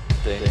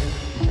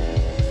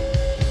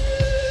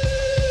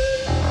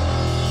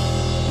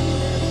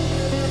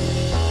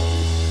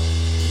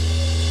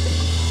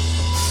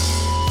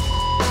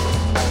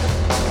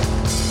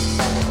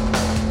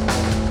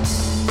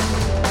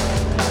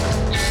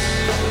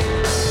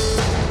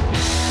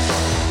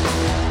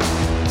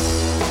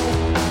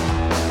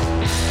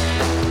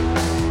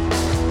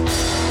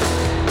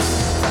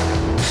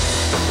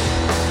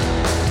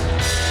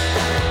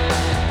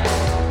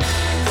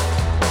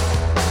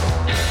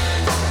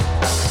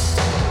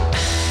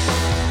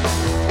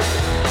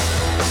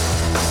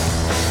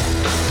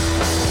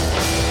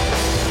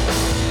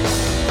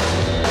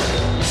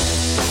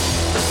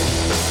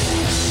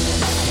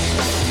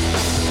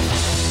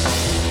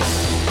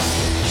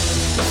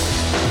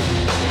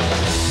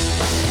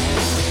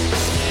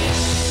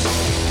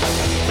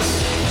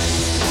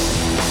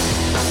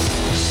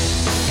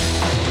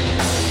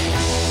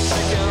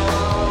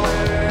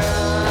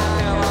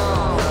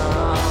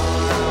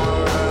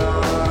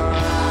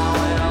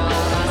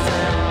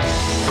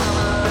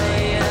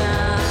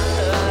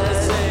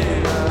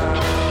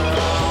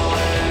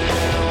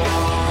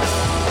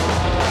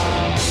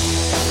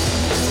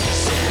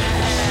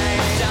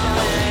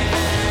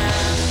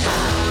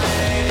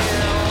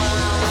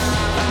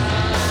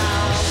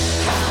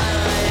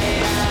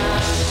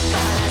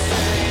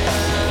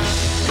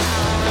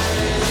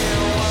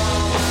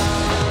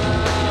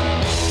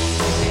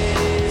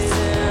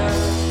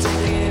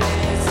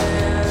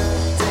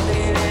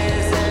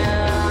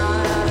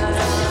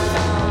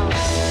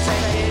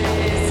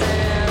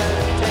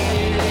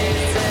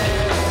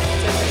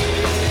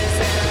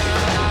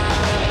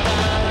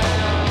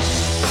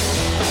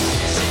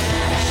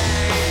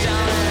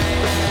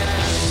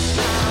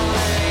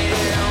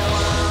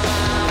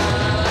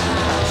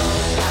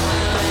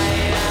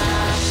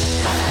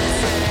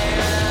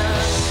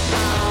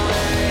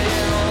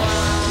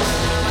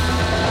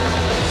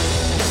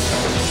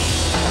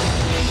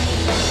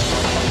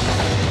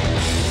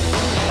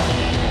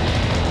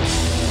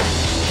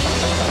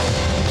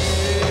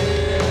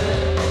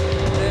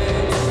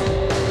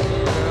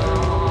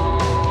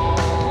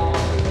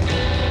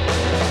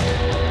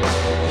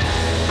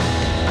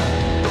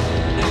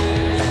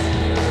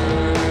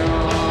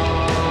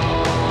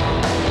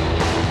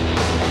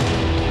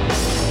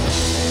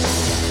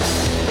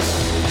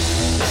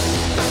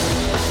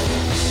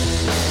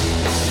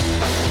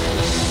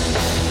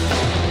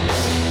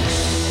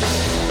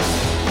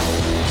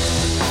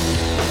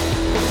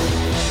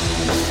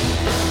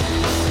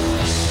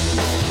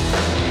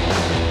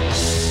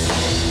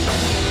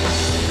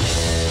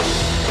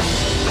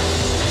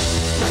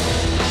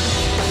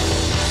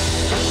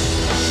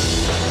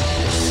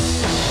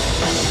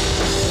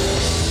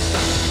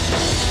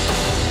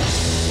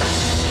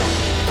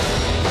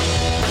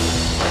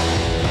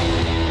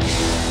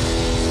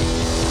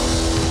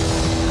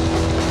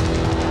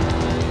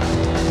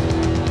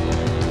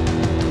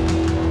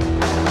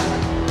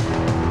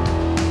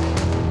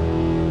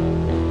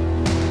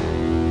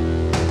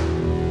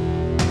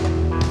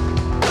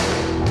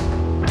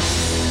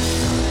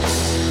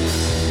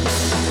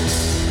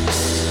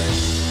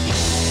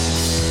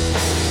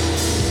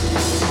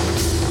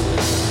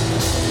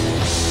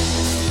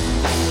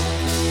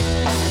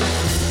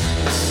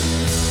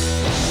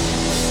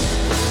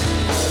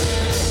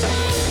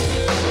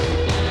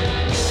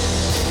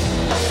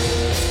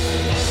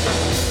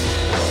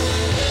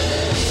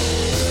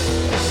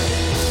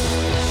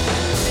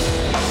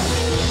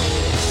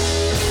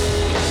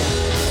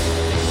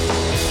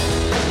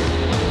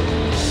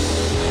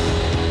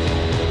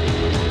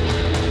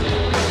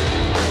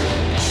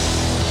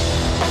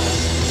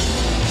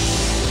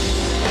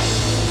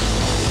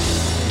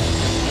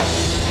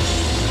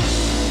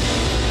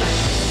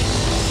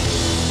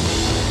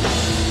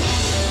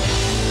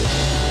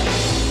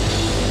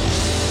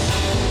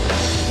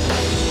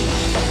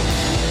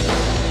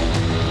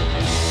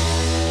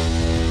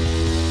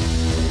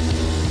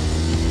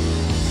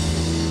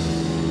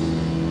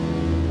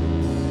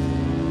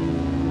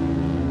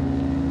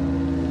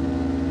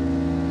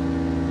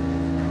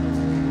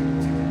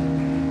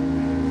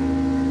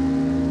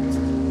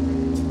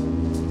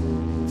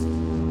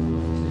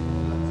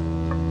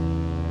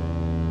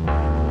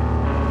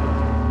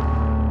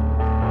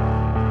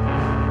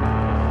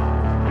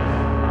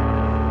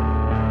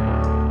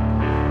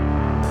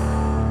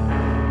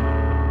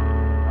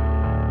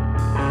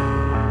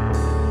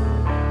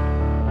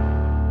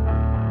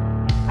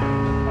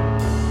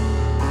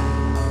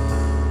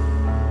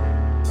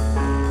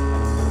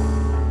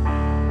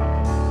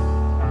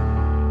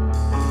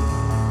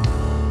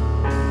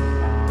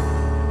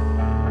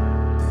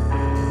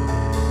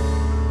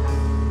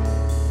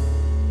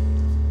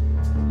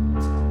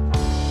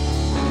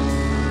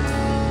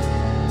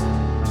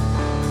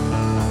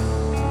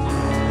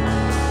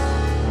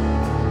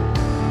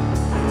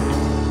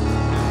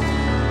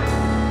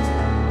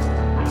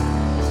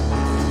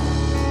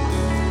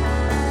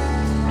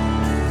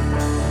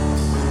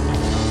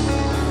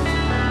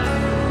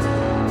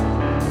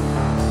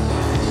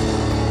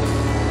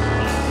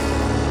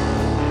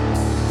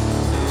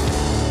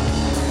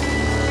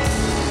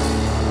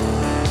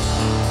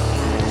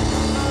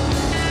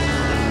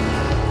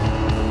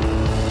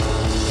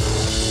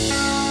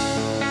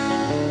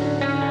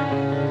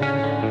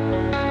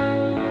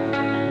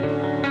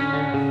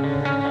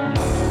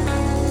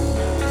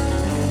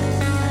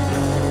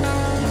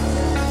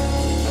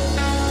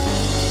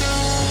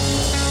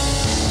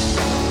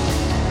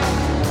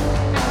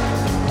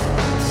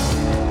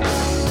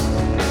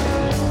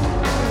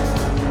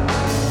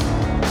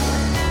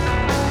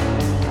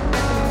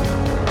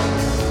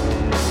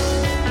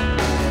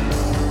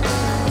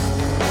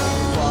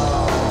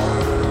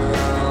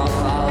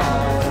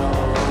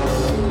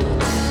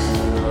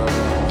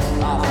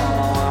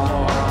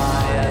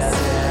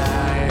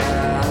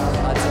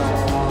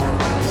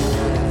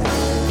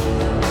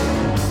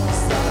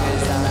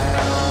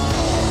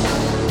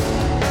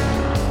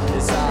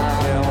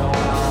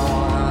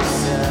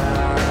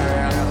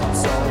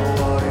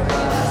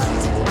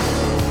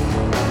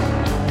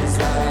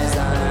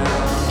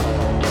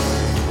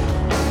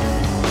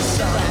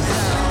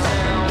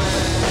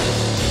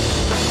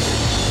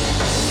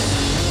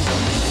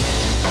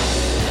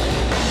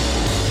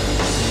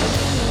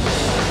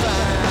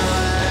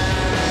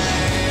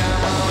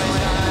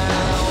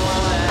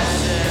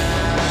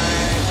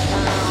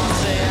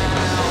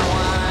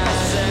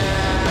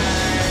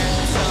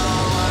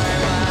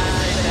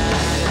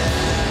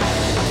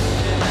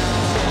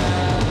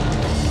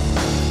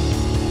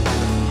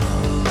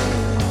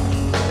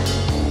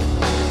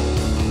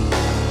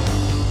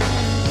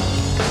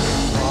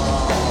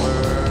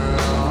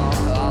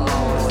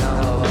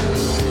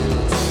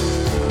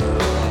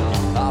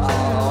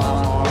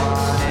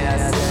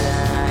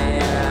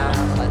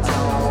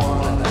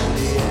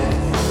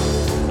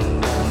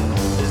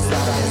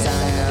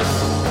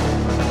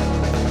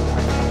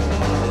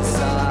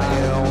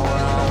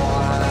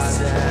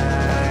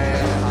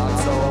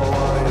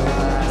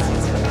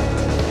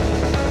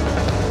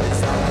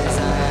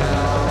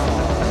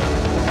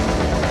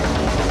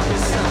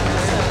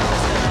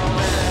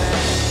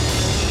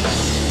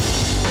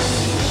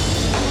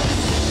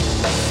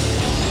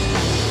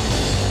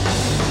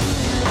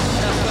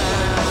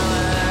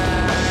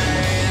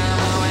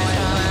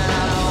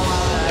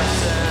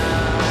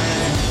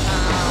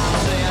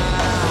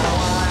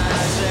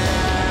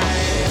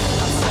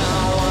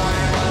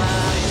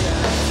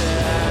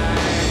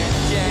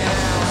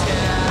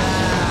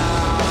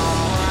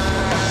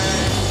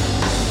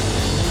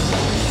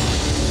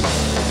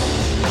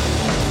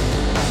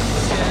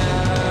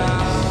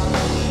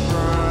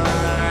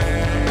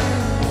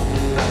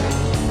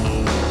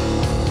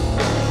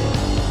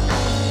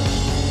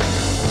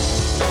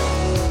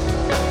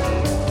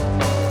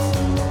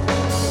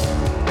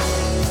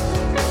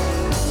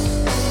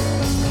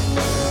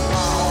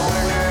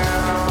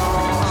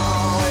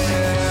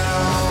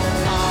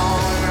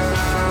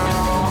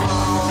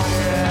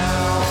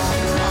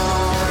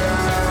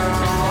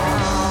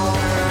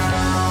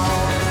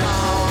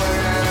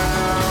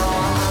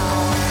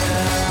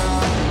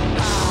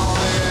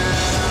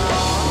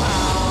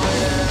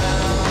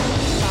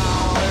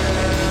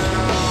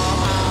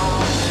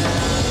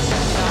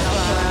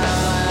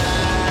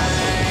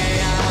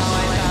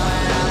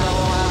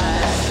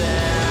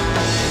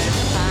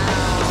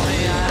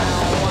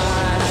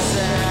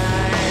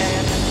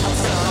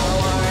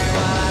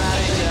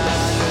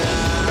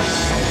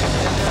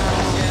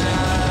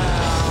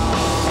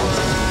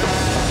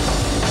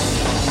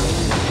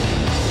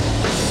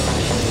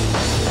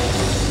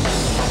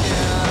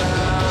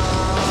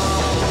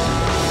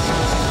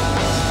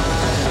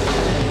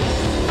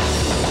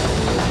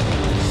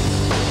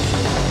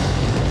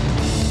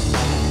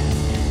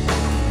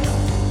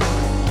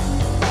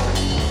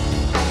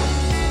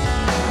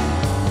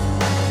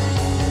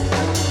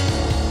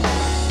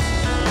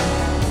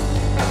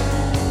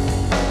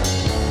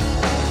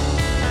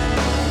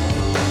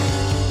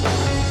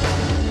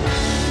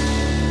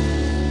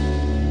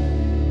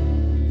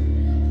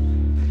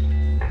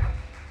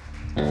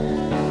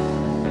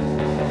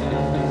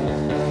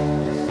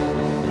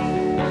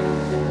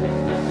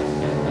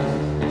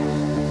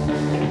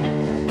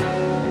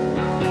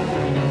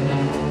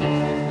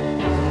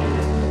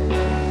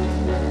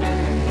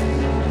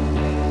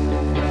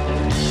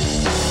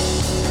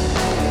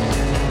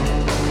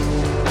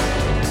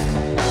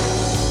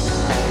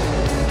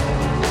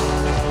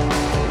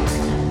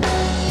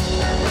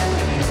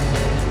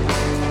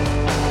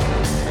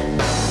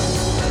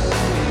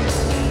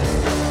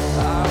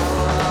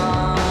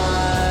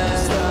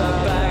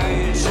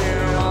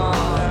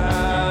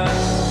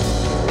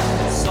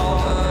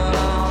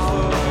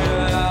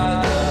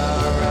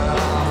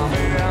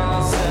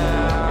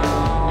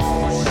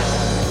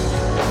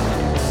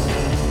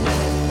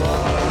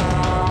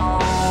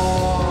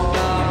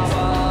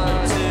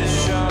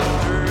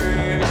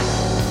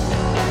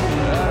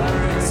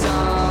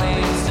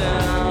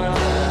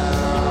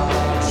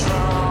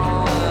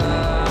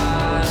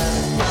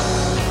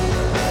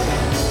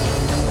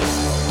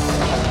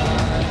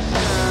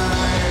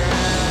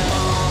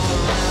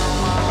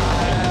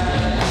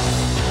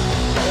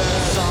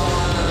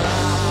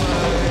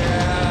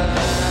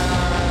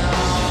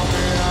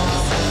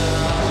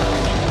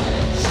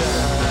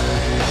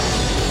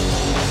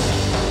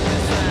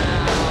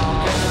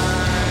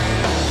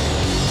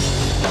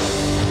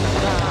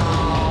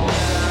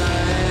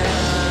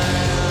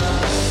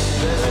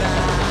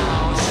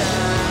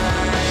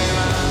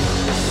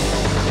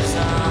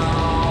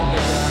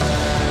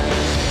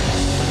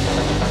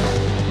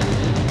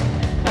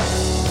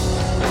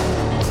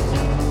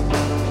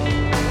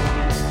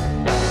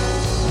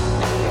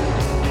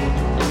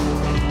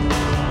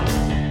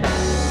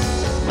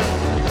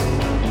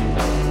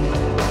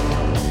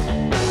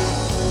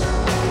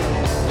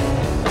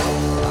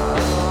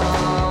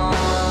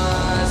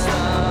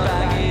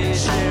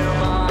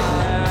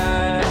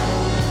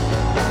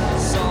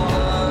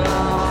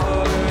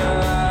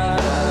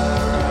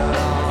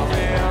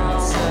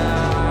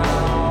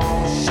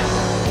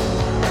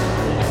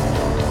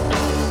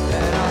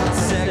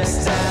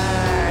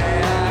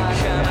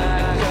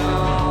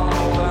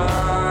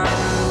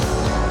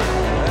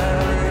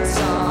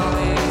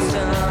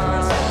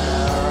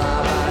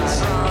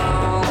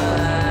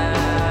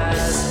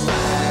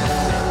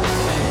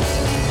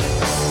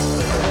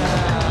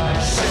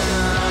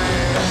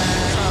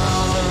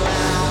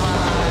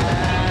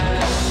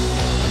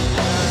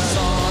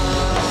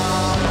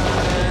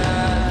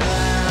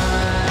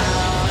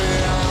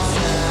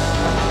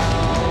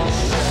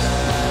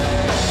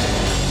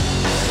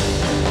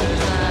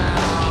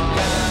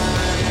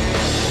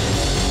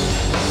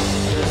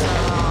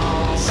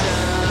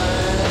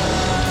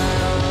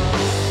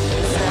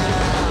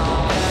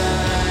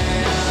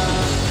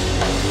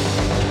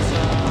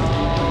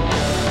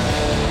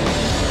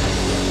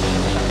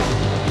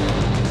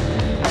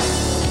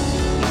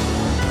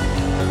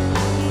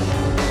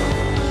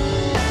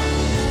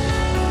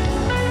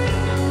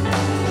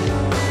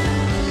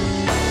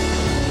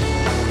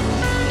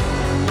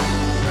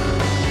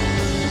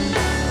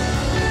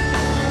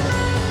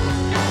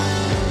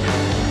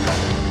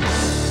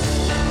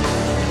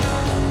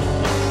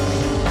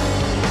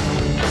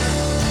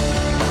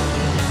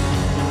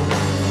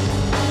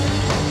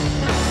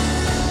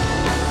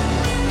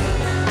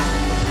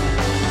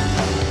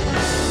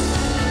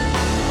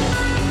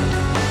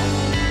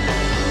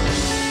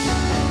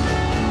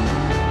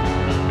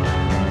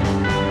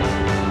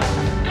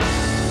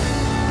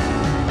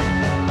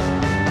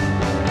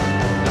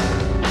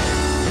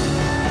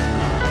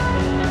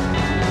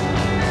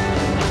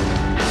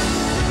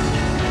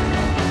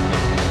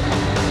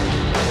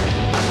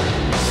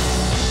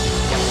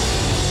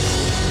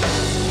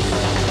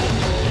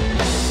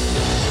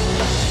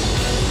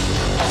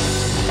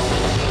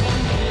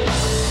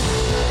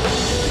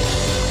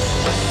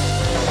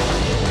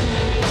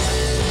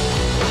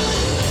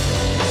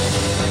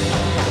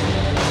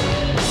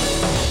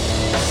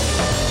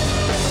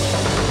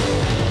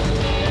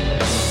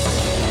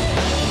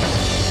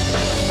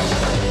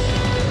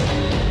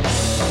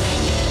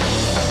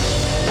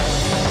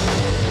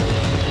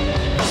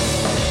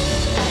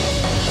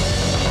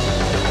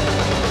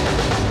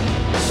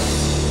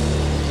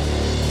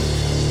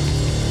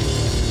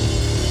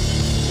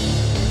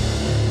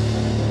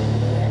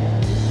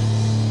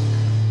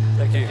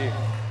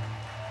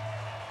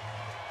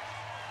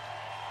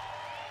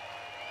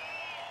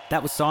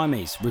 That was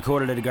Siamese,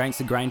 recorded at Against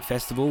the Grain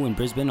Festival in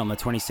Brisbane on the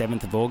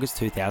 27th of August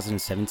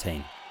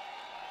 2017.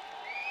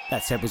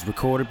 That set was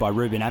recorded by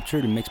Ruben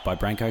Aptrud and mixed by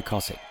Branko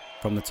Kosic.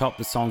 From the top,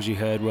 the songs you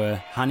heard were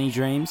Honey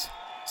Dreams,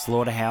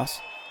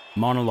 Slaughterhouse,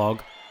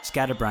 Monologue,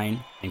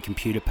 Scatterbrain and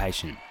Computer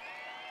Patient.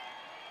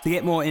 To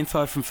get more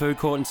info from Food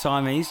Court and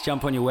Siamese,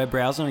 jump on your web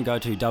browser and go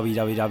to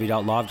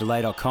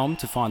www.livedelay.com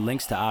to find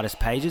links to artist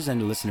pages and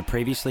to listen to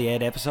previously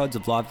aired episodes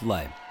of Live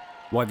Delay.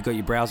 While you've got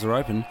your browser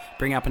open,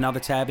 bring up another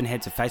tab and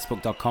head to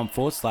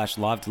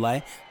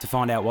facebook.com/livedelay to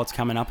find out what's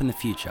coming up in the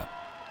future.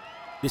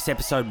 This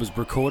episode was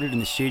recorded in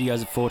the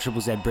studios of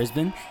 4ZZZ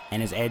Brisbane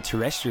and is aired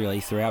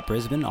terrestrially throughout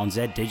Brisbane on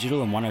Z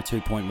Digital and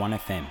 102.1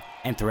 FM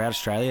and throughout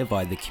Australia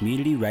via the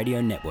Community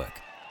Radio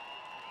Network.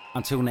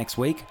 Until next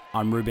week,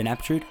 I'm Ruben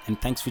Aptrud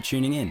and thanks for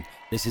tuning in.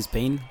 This has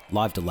been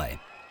Live Delay.